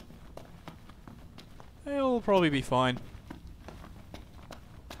 It'll probably be fine.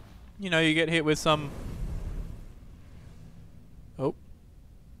 You know, you get hit with some... Oh.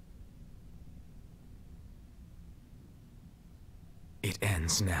 It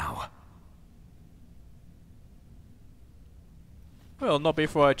ends now. Well, not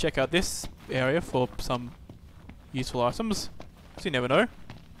before I check out this area for some useful items. So you never know.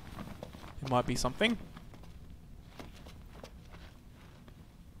 It might be something.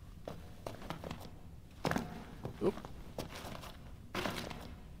 Oop.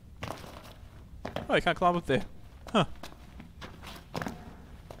 Oh, you can't climb up there. Huh.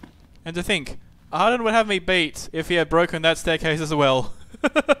 And to think, Arden would have me beat if he had broken that staircase as well.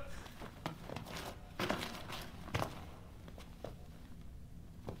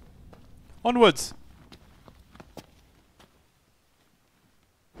 Onwards!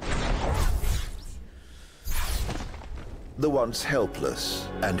 The once helpless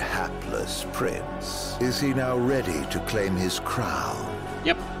and hapless prince. Is he now ready to claim his crown?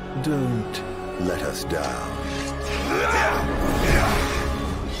 Yep. Don't let us down.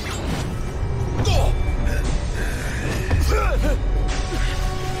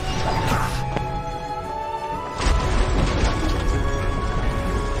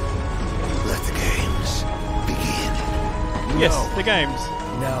 Let the games begin. Yes, the games.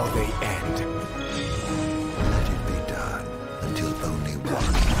 Now they end. Let it be done until only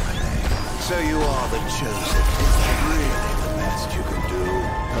one remains. So you are the chosen. Is that really the best you can do?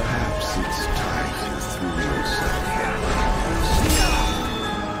 Perhaps it's time you threw yourself in.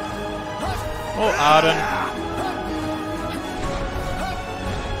 Oh, Arden.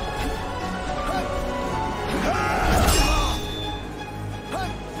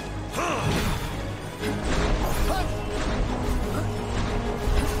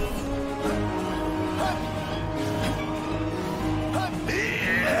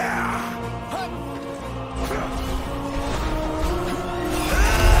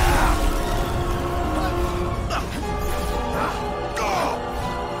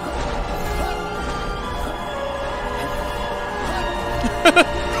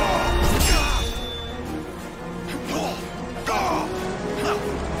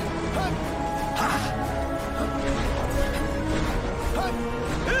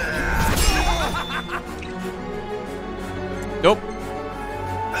 Nope.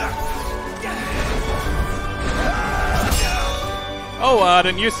 Oh,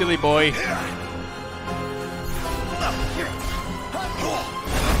 Arden, you silly boy.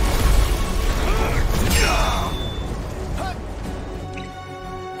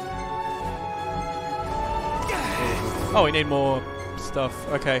 Oh, we need more stuff.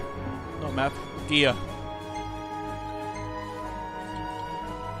 Okay. Not map. Gear.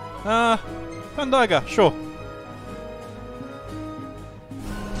 Fandaga, sure.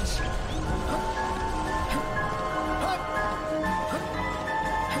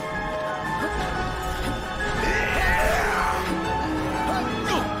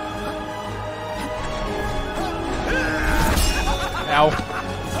 Ow.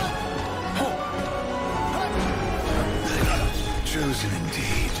 Chosen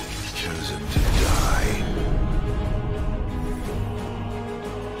indeed. Chosen to die.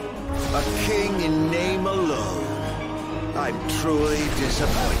 A king in name alone. I'm truly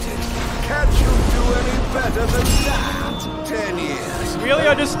disappointed. Can't you do any better than that? 10 years. Really?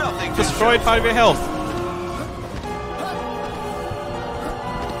 I just destroyed part of your health.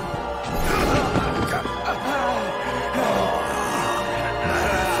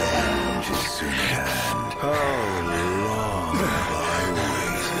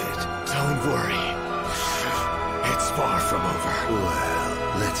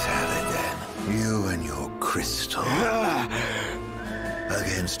 Well, let's have it then. You and your crystal.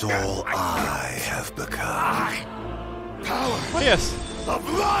 Against all I have become. Power Oh, yes. of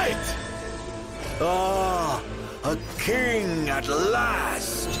light! Ah, a king at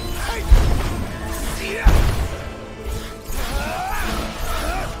last!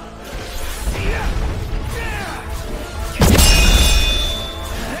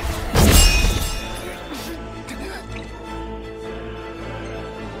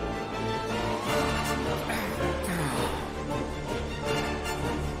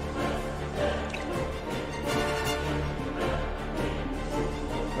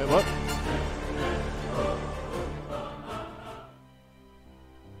 Wait, what?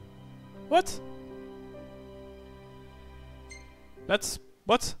 What? That's...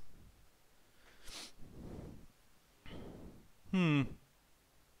 what?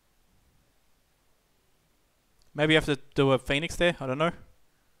 Maybe I have to do a phoenix there? I don't know.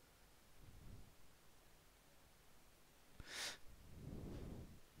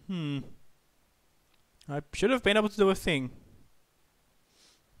 I should have been able to do a thing.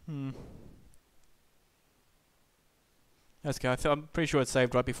 Let's go. I'm pretty sure it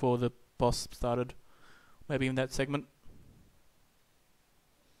saved right before the boss started. Maybe in that segment.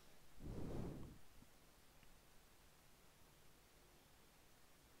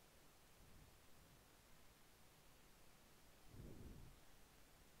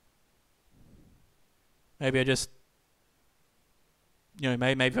 Maybe I just,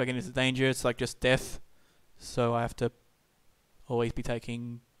 maybe if I get into danger, it's like just death. So I have to always be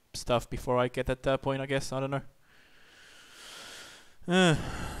taking stuff before I get at that point, I guess. I don't know.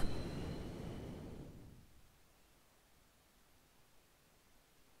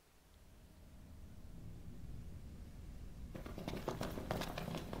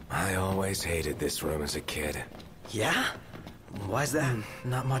 I always hated this room as a kid. Yeah? Why's that?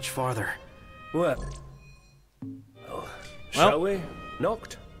 Not much farther. What? Oh, shall we?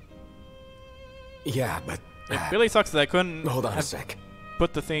 Knocked? Yeah, but... It really sucks that I couldn't... Hold on a sec.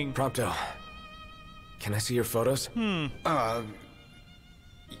 Put the thing... Prompto. Can I see your photos?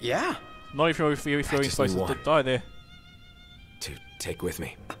 Yeah. Not if you're supposed to die there. To take with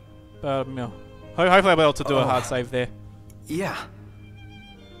me. Hopefully I'll be able to do a hard save there. Yeah.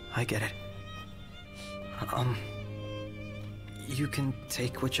 I get it. You can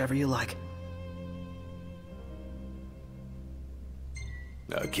take whichever you like.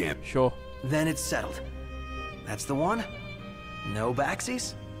 I can't. Sure. Then it's settled. That's the one? No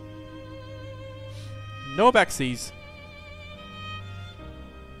backsies? No backsies.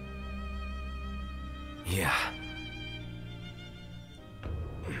 Yeah.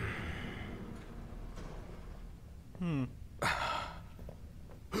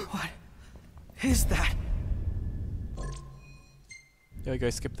 What is that? There we go,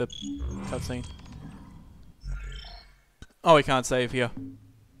 skip the cutscene. Oh, we can't save here.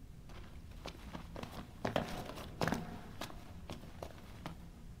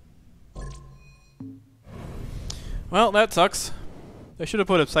 Well, that sucks. They should have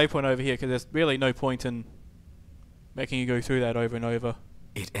put a save point over here, because there's really no point in making you go through that over and over.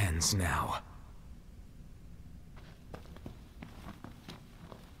 It ends now.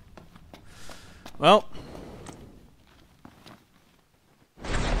 Well.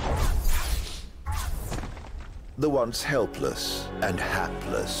 The once helpless and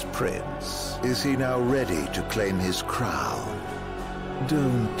hapless prince. Is he now ready to claim his crown?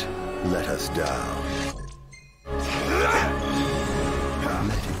 Don't let us down.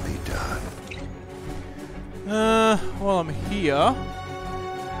 Let it be done. While I'm here...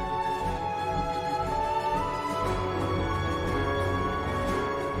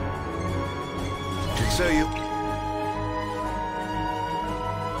 So you...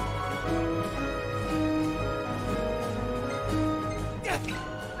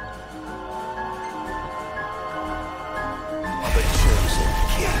 The chosen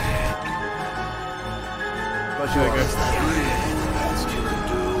king. But is that really the best you can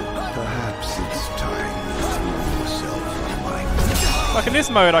do? Perhaps it's time you threw yourself on my... Like in this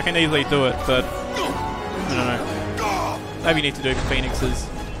mode I can easily do it, but... I don't know. Maybe you need to do Phoenixes.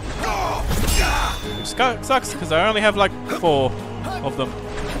 Which sucks, because I only have like 4 of them.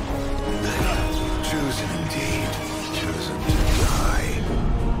 Chosen indeed. Chosen to die.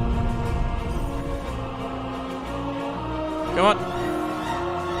 Come on.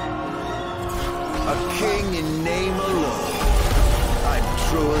 A king in name alone. I'm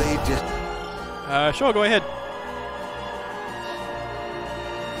truly Sure, go ahead.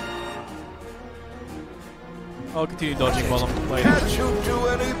 I'll continue dodging while I'm playing. Can't you do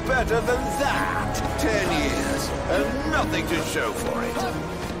any better than that? 10 years, and nothing to show for it.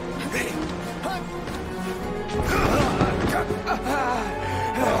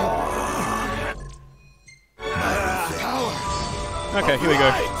 Okay, here we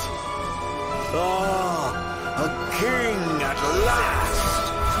go. A king at last!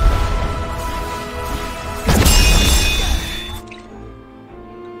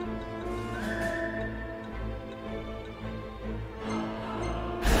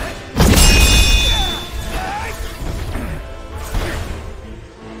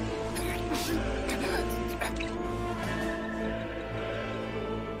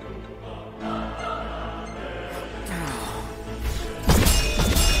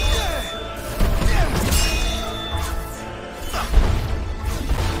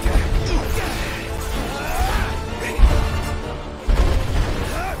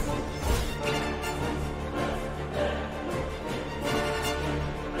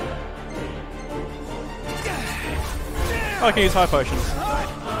 Oh, I can use high potions.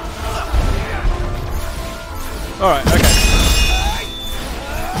 Alright, okay.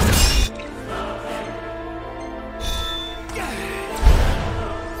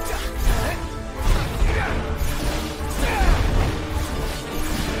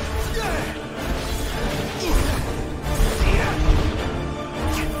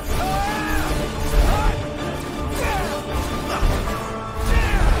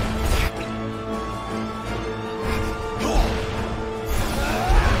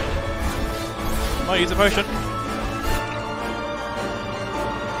 use a potion.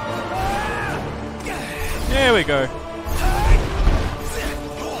 There we go.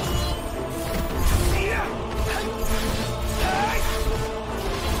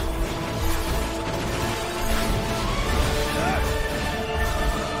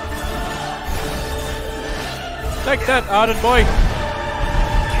 Take that, Arden boy.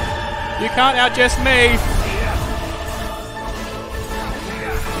 You can't outjust me.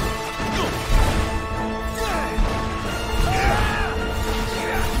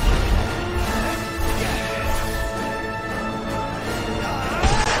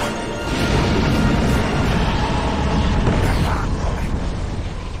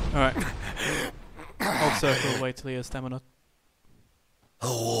 Alright. Hold circle, wait till he has stamina. A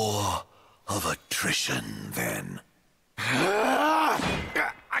war of attrition, then.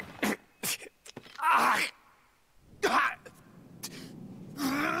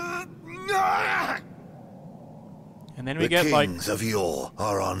 And then we get like... The kings of yore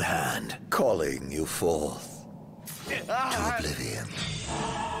are on hand, calling you forth to oblivion.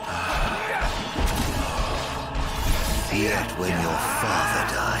 Yet when your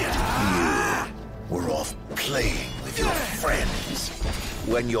father died, you were off playing with your friends.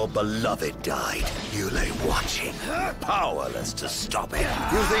 When your beloved died, you lay watching, powerless to stop it.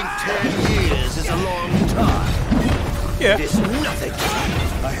 You think 10 years is a long time? Yeah. It is nothing.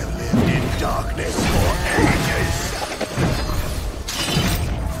 I have lived in darkness for ages.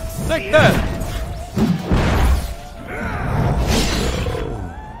 Take that!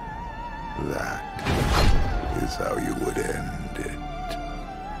 That is how you would end it.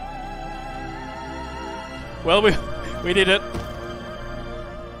 Well, we did it.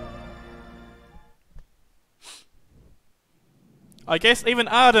 I guess even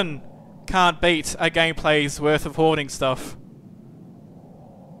Arden can't beat a gameplay's worth of hoarding stuff.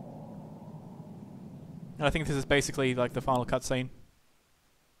 And I think this is basically like the final cutscene.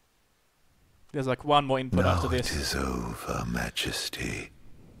 There's like one more input after this. It is over, Majesty.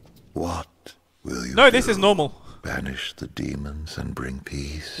 What will you No, do? this is normal. Banish the demons and bring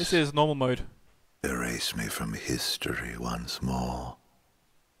peace? This is normal mode. Erase me from history once more.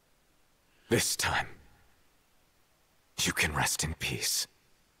 This time, you can rest in peace.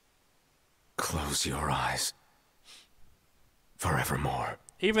 Close your eyes. Forevermore.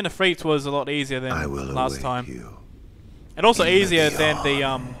 Even the Freet was a lot easier than I will last time. You. And also Even easier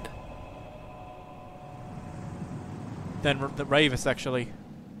beyond. than the Ravis actually.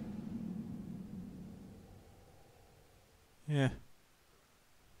 Yeah.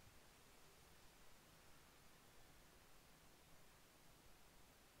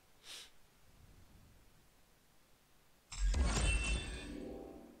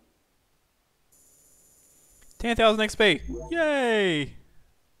 $10,000 XP. Yay!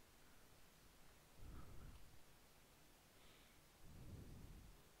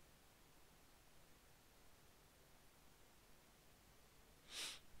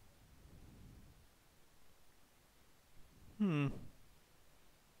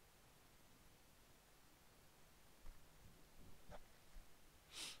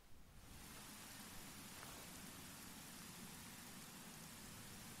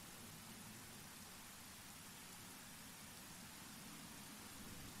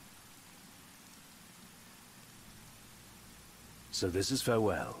 So this is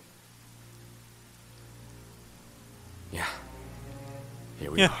farewell. Yeah. Here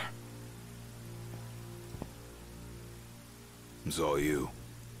we Yeah. are. It's all you.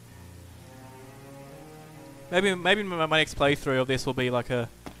 Maybe my next playthrough of this will be like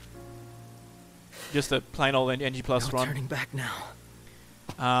just a plain old NG Plus No run. turning back now.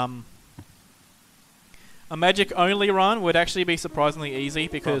 A magic only run would actually be surprisingly easy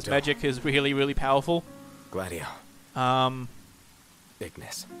because Pronto. magic is really, really powerful. Gladio.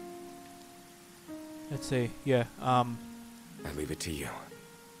 Ignis. Let's see. Yeah. I leave it to you.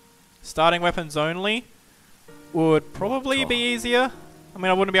 Starting weapons only would probably be easier. I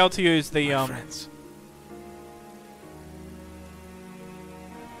mean, I wouldn't be able to use the My friends.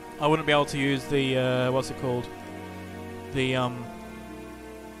 I wouldn't be able to use the what's it called? The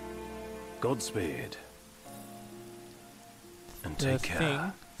Godspeed. And the take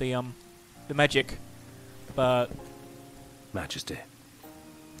care. thing, the magic, but Majesty.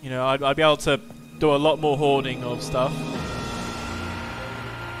 you know, I'd be able to do a lot more hoarding of stuff.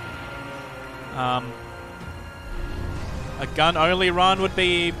 A gun only run would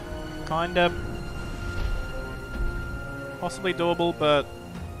be kind of possibly doable, but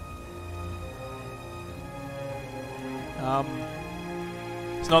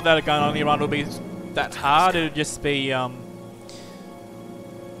it's not that a gun only run would be that hard. It'd just be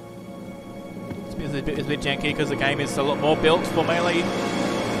is a bit janky because the game is a lot more built for melee,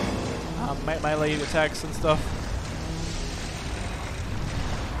 melee attacks and stuff.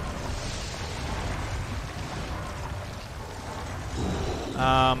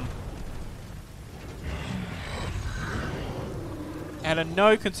 And a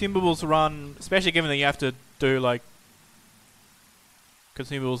no consumables run, especially given that you have to do like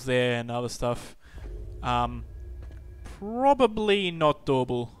consumables there and other stuff, probably not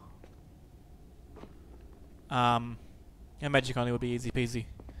doable. And magic only would be easy peasy.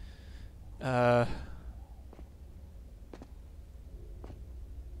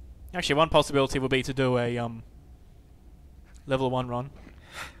 Actually, one possibility would be to do a level 1 run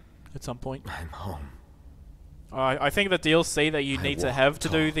at some point. I'm home. I think the DLC that you need to have to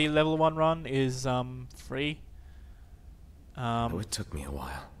do the level 1 run is free. Oh, it took me a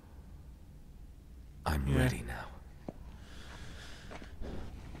while. I'm ready now.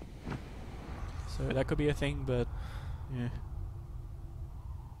 So that could be a thing, but yeah.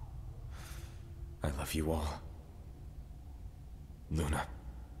 I love you all. Luna.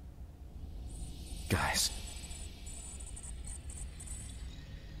 Guys.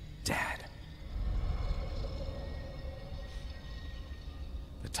 Dad.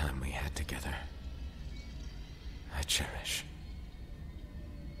 The time we had together, I cherish.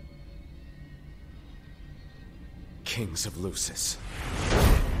 Kings of Lucis.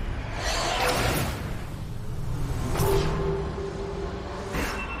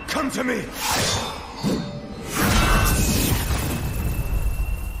 Come to me!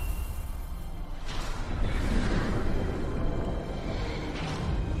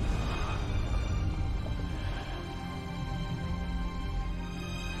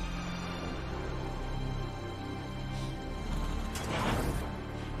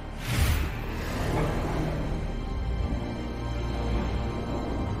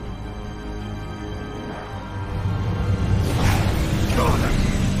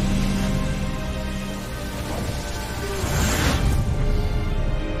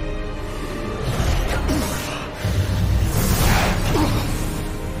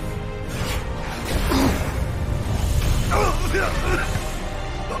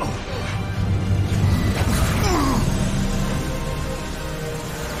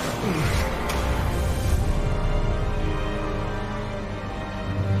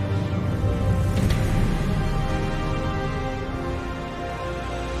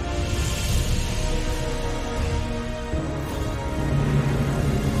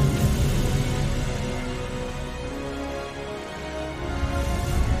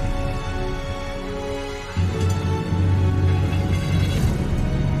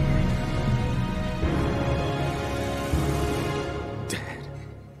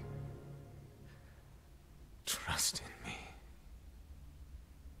 Trust in me.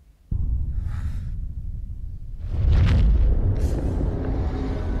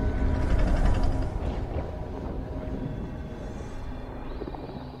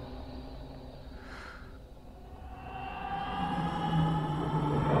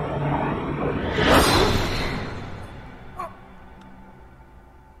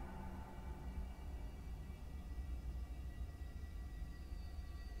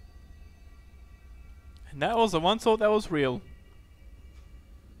 And that was the one thought that was real.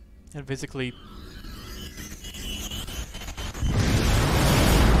 And physically.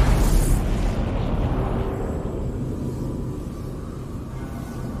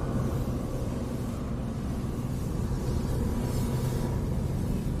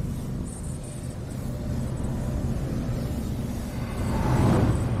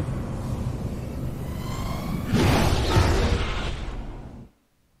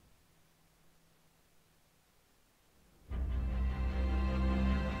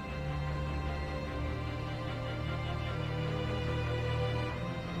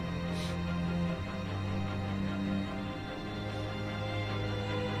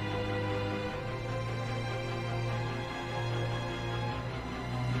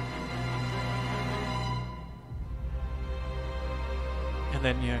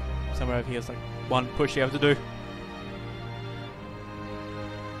 And then, you know, somewhere over here is like one push you have to do.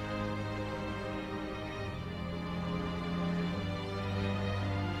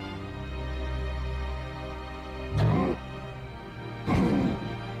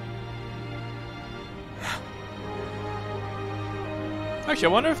 Actually, I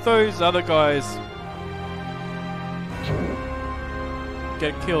wonder if those other guys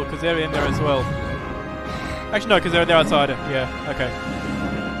get killed, because they're in there as well. Actually, no, because they're outside it. Yeah, okay.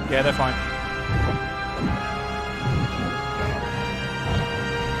 Yeah, they're fine.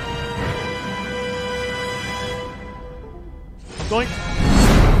 Doink.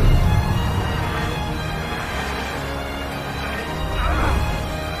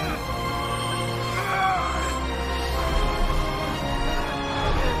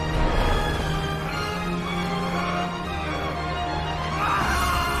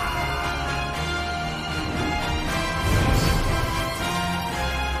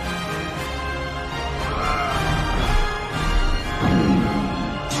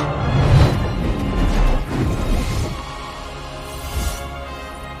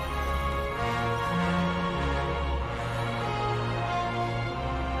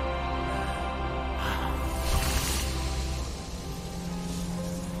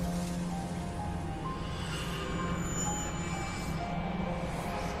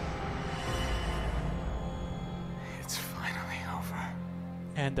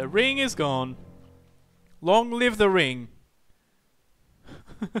 And the ring is gone. Long live the ring.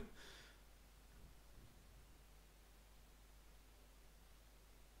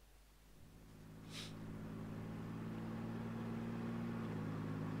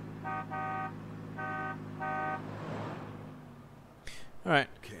 Alright,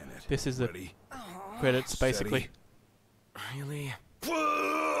 this is the credits basically. Really?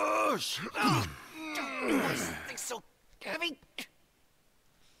 Push! This thing's so heavy.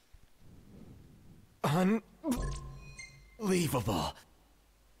 Unbelievable.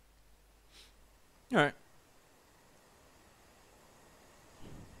 Alright.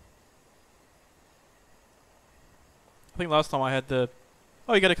 I think last time I had the...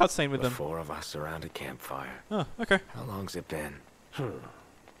 Oh, you got a cutscene with The them. 4 of us around a campfire. Oh, okay. How long's it been?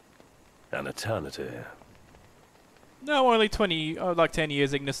 An eternity. No, only 20, like 10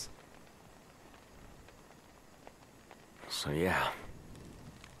 years, Ignis. So yeah.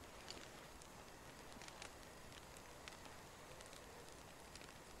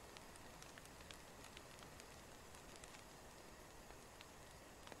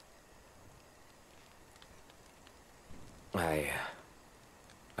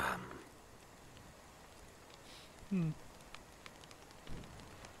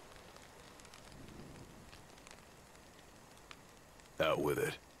 Out with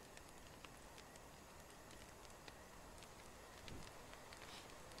it.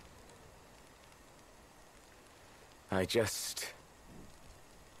 I just...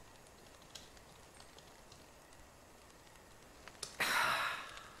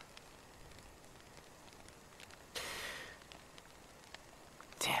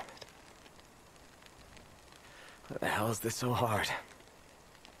 Damn it. Why the hell is this so hard?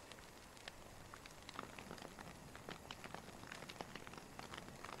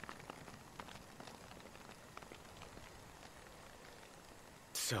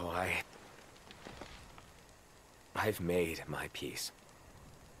 So I've made my peace.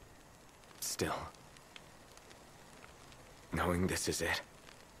 Still, knowing this is it,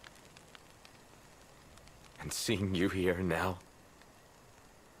 and seeing you here now,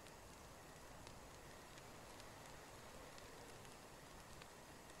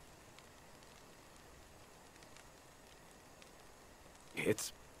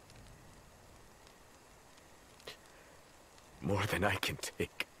 it's more than I can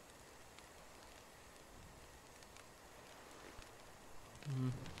take.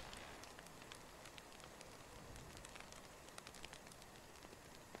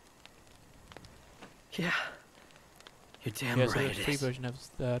 Yeah. You're damn Yeah, right so the it free is. version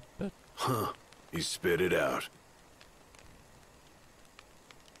has that, but... Huh. He spit it out.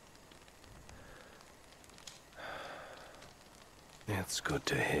 It's good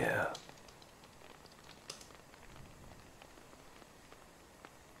to hear.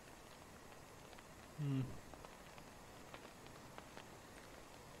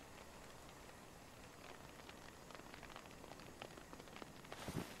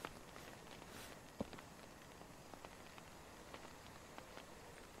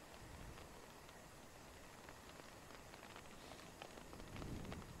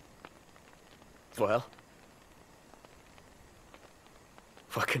 Well,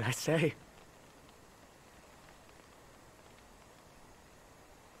 what can I say?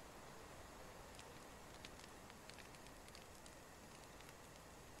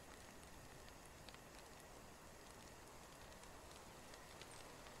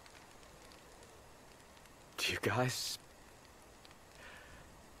 You guys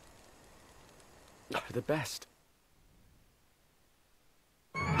are the best.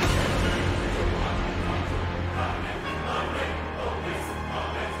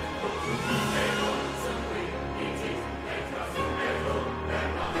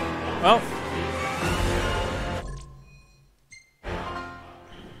 Well...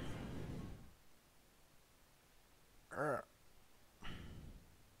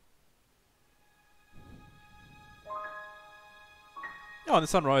 Oh, and the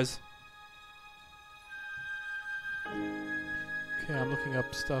sunrise. Okay, I'm looking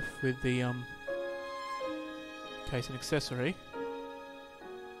up stuff with the case and accessory.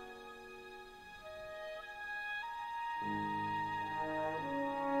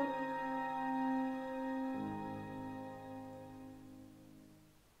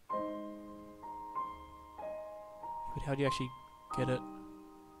 But how do you actually get it?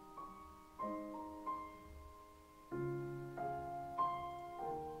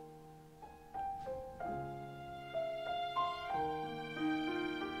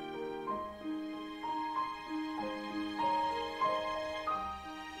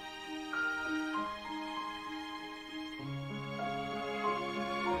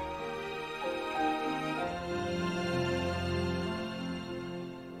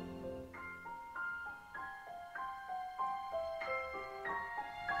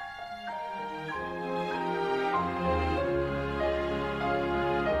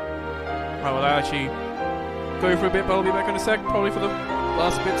 Right, well, I actually go for a bit, but I'll be back in a sec, probably for the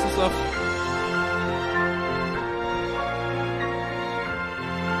last bits and stuff.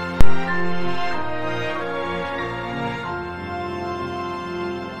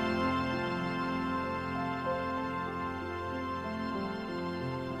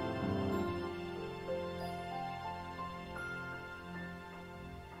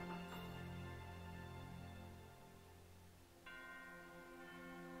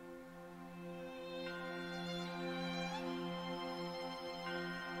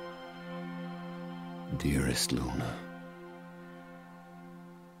 Dearest Luna,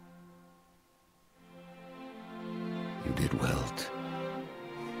 you did well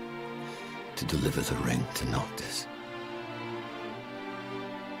to deliver the ring to Noctis.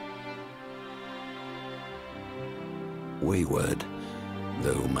 Wayward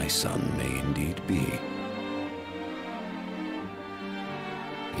though my son may indeed be,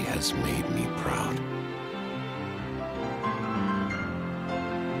 he has made me proud.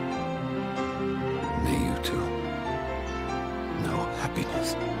 May you too know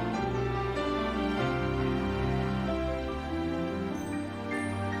happiness.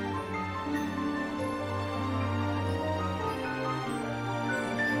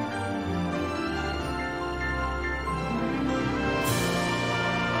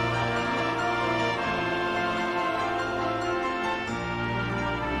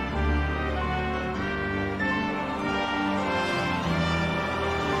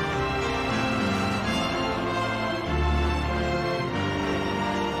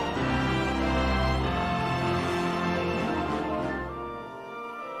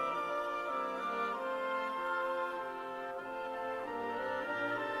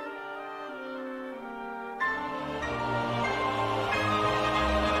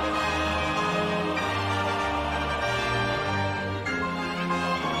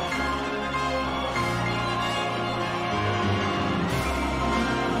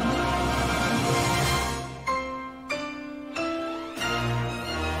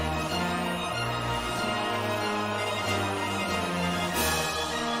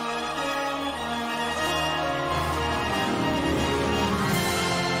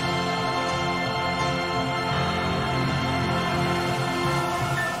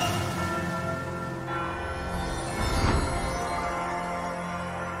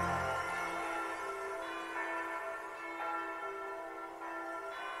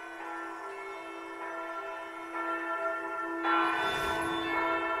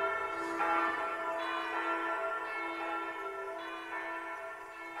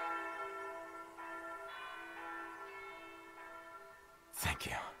 Thank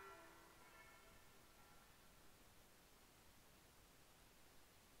you.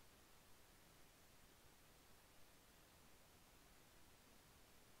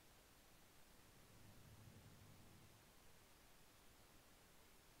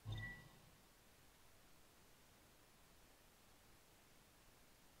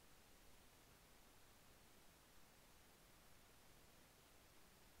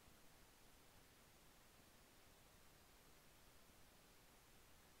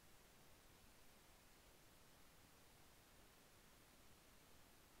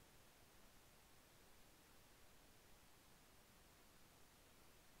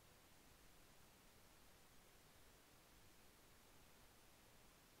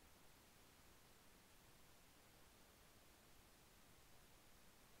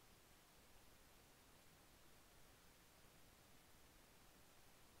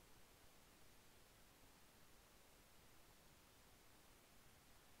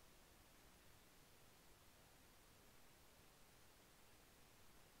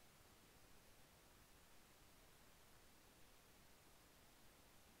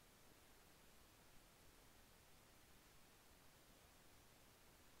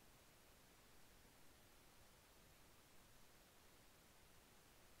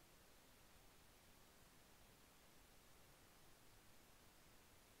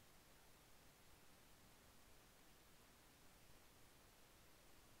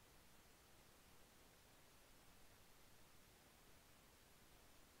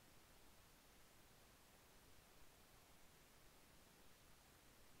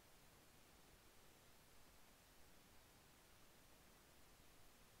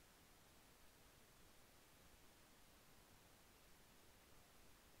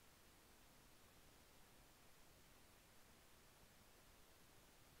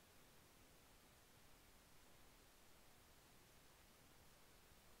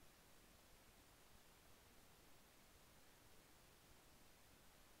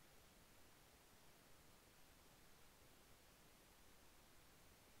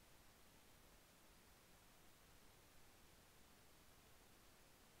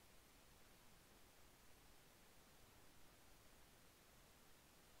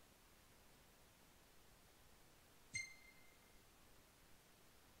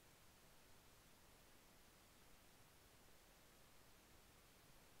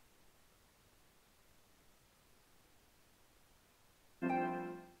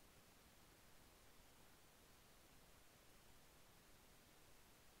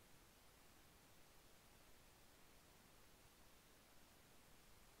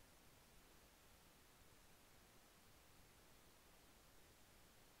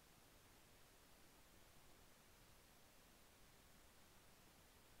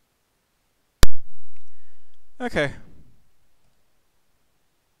 Okay.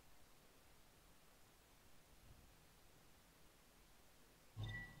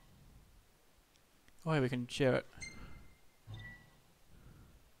 Oh, yeah, we can share it.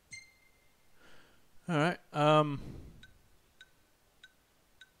 Alright,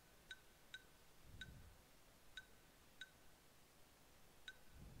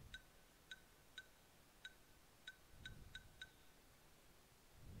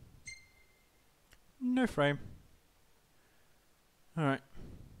 no frame. Alright.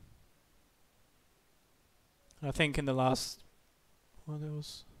 I think in the last one there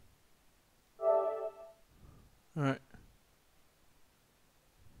was... Alright.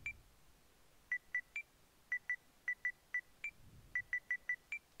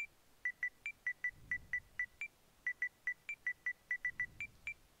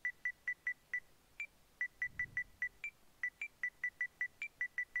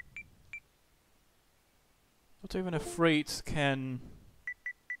 Not even a Freet can...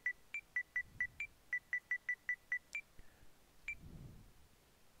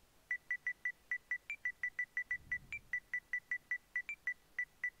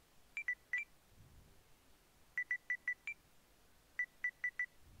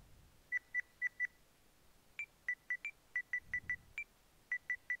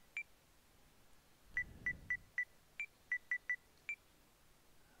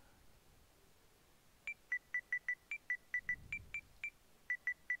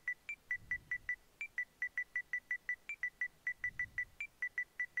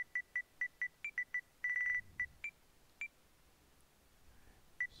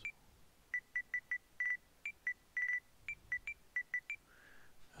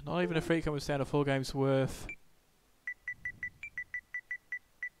 Not even a Freet can withstand a full game's worth.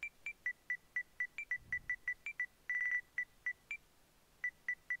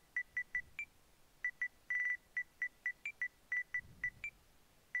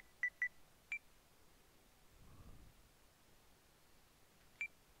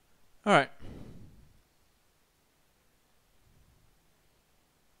 Alright.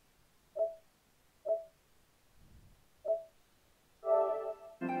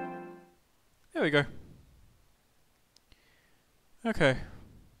 There we go. Okay.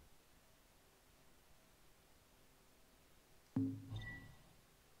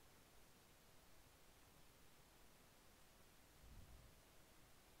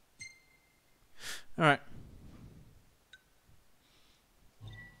 Alright.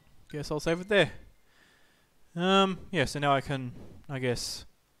 Guess I'll save it there. Yeah, so now I can, I guess...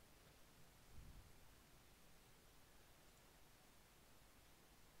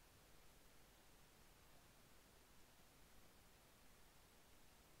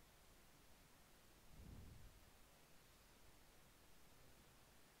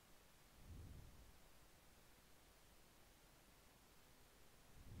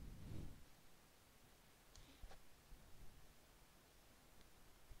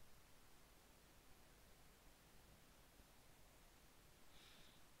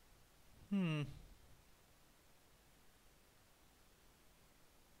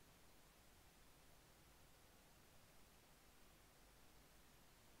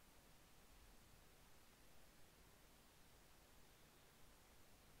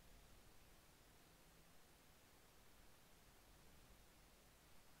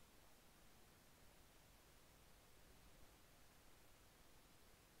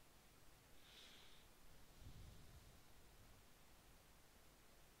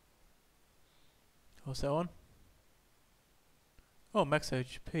 What's that one? Oh, max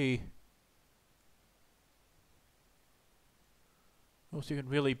HP. Also, you can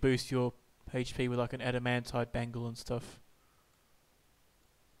really boost your HP with like an adamantite bangle and stuff.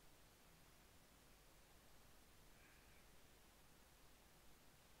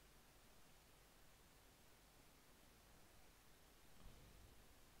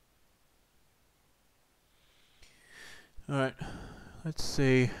 Alright, let's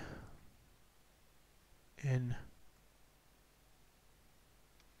see.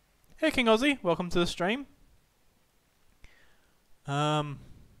 Hey King Aussie, welcome to the stream. Yes,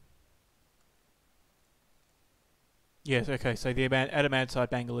 okay, so the adamantite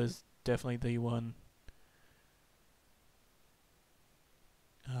bangle is definitely the one.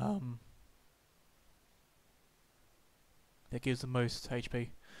 That gives the most HP.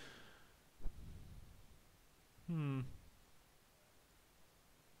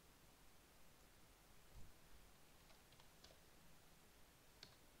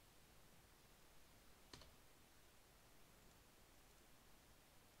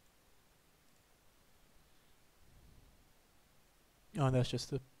 Oh, and that's just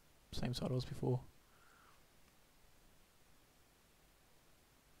the same title as before.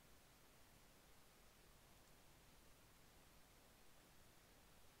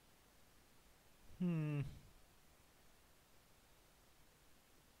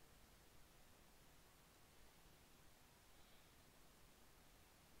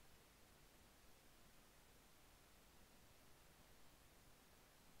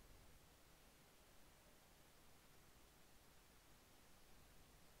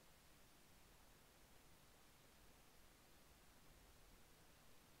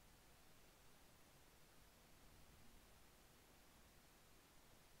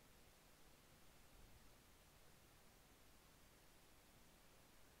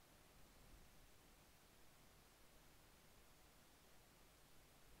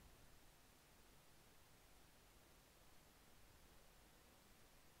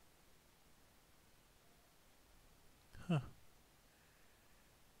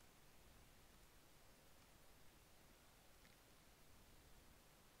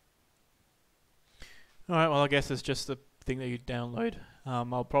 Alright, well I guess it's just the thing that you download.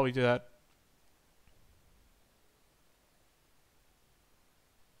 I'll probably do that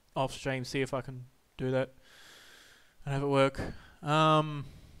off stream, see if I can do that and have it work.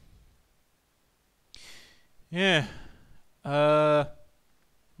 Yeah. I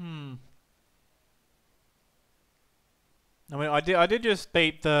mean, I did just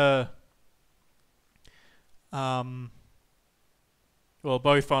beat the well,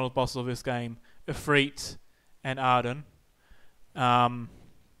 both final bosses of this game, Ifrit and Arden. Turns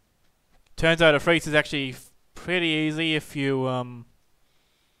out Ifrit is actually pretty easy if you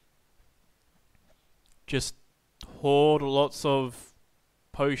just hoard lots of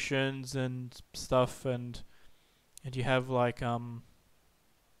potions and stuff, and you have like a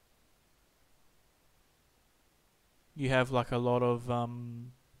lot of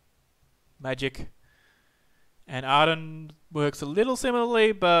magic. And Arden works a little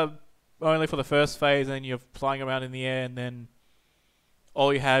similarly, but only for the first phase, and you're flying around in the air, and then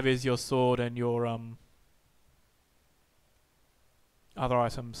all you have is your sword and your other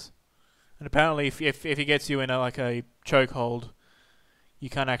items. And apparently, if he gets you in a chokehold, you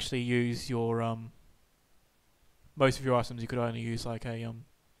can't actually use your most of your items. You could only use like a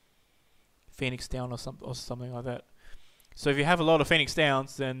Phoenix Down or something like that. So if you have a lot of Phoenix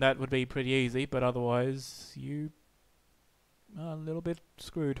Downs, then that would be pretty easy. But otherwise, you are a little bit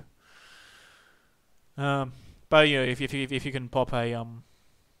screwed. But you know, if you can pop a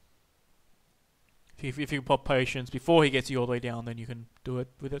if you can pop potions before he gets you all the way down, then you can do it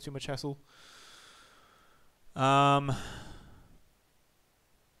without too much hassle. Yeah,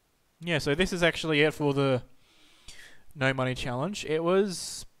 so this is actually it for the No Money Challenge. It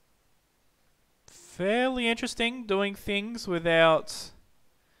was fairly interesting doing things without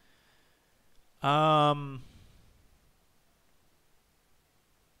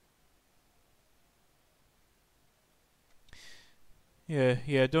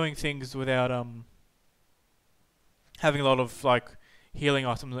doing things without having a lot of like healing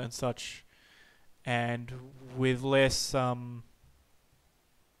items and such, and with less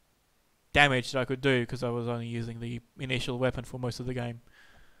damage that I could do because I was only using the initial weapon for most of the game.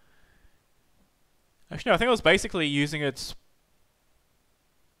 Actually, no, I think I was basically using it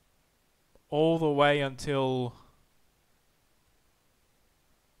all the way until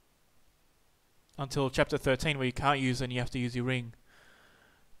chapter 13, where you can't use it and you have to use your ring.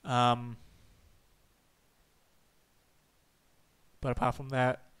 But apart from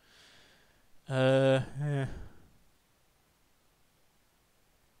that, yeah.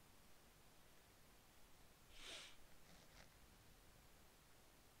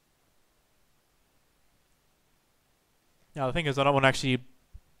 Now the thing is, I don't want to actually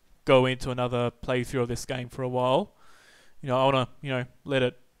go into another playthrough of this game for a while. You know, I want to, let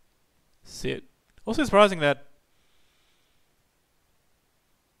it sit. Also surprising that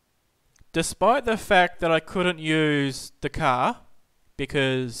despite the fact that I couldn't use the car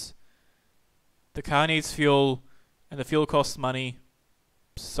because the car needs fuel and the fuel costs money,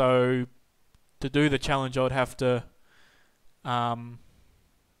 so to do the challenge I would have to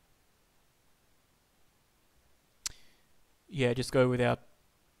just go without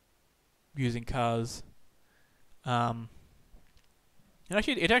using cars. And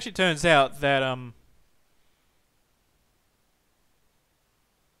actually, it actually turns out that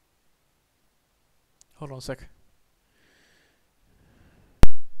hold on a sec.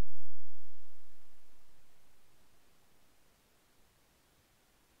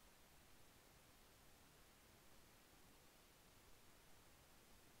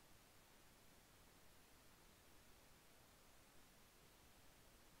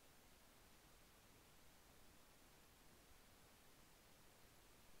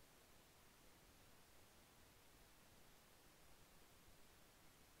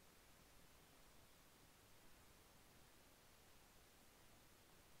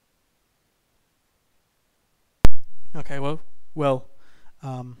 Okay, gotta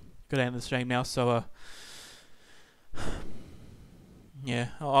end the stream now. So, yeah,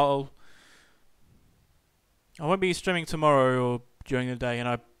 I won't be streaming tomorrow or during the day, and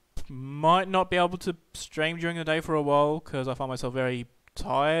I might not be able to stream during the day for a while because I find myself very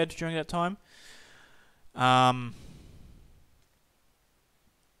tired during that time.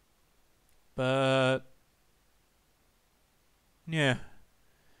 But yeah,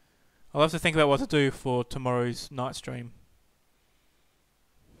 I'll have to think about what to do for tomorrow's night stream,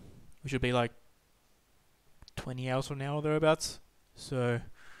 which will be like 20 hours from now or thereabouts. So,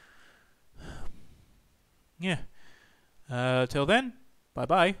 yeah. Till then, bye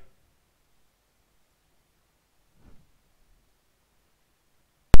bye.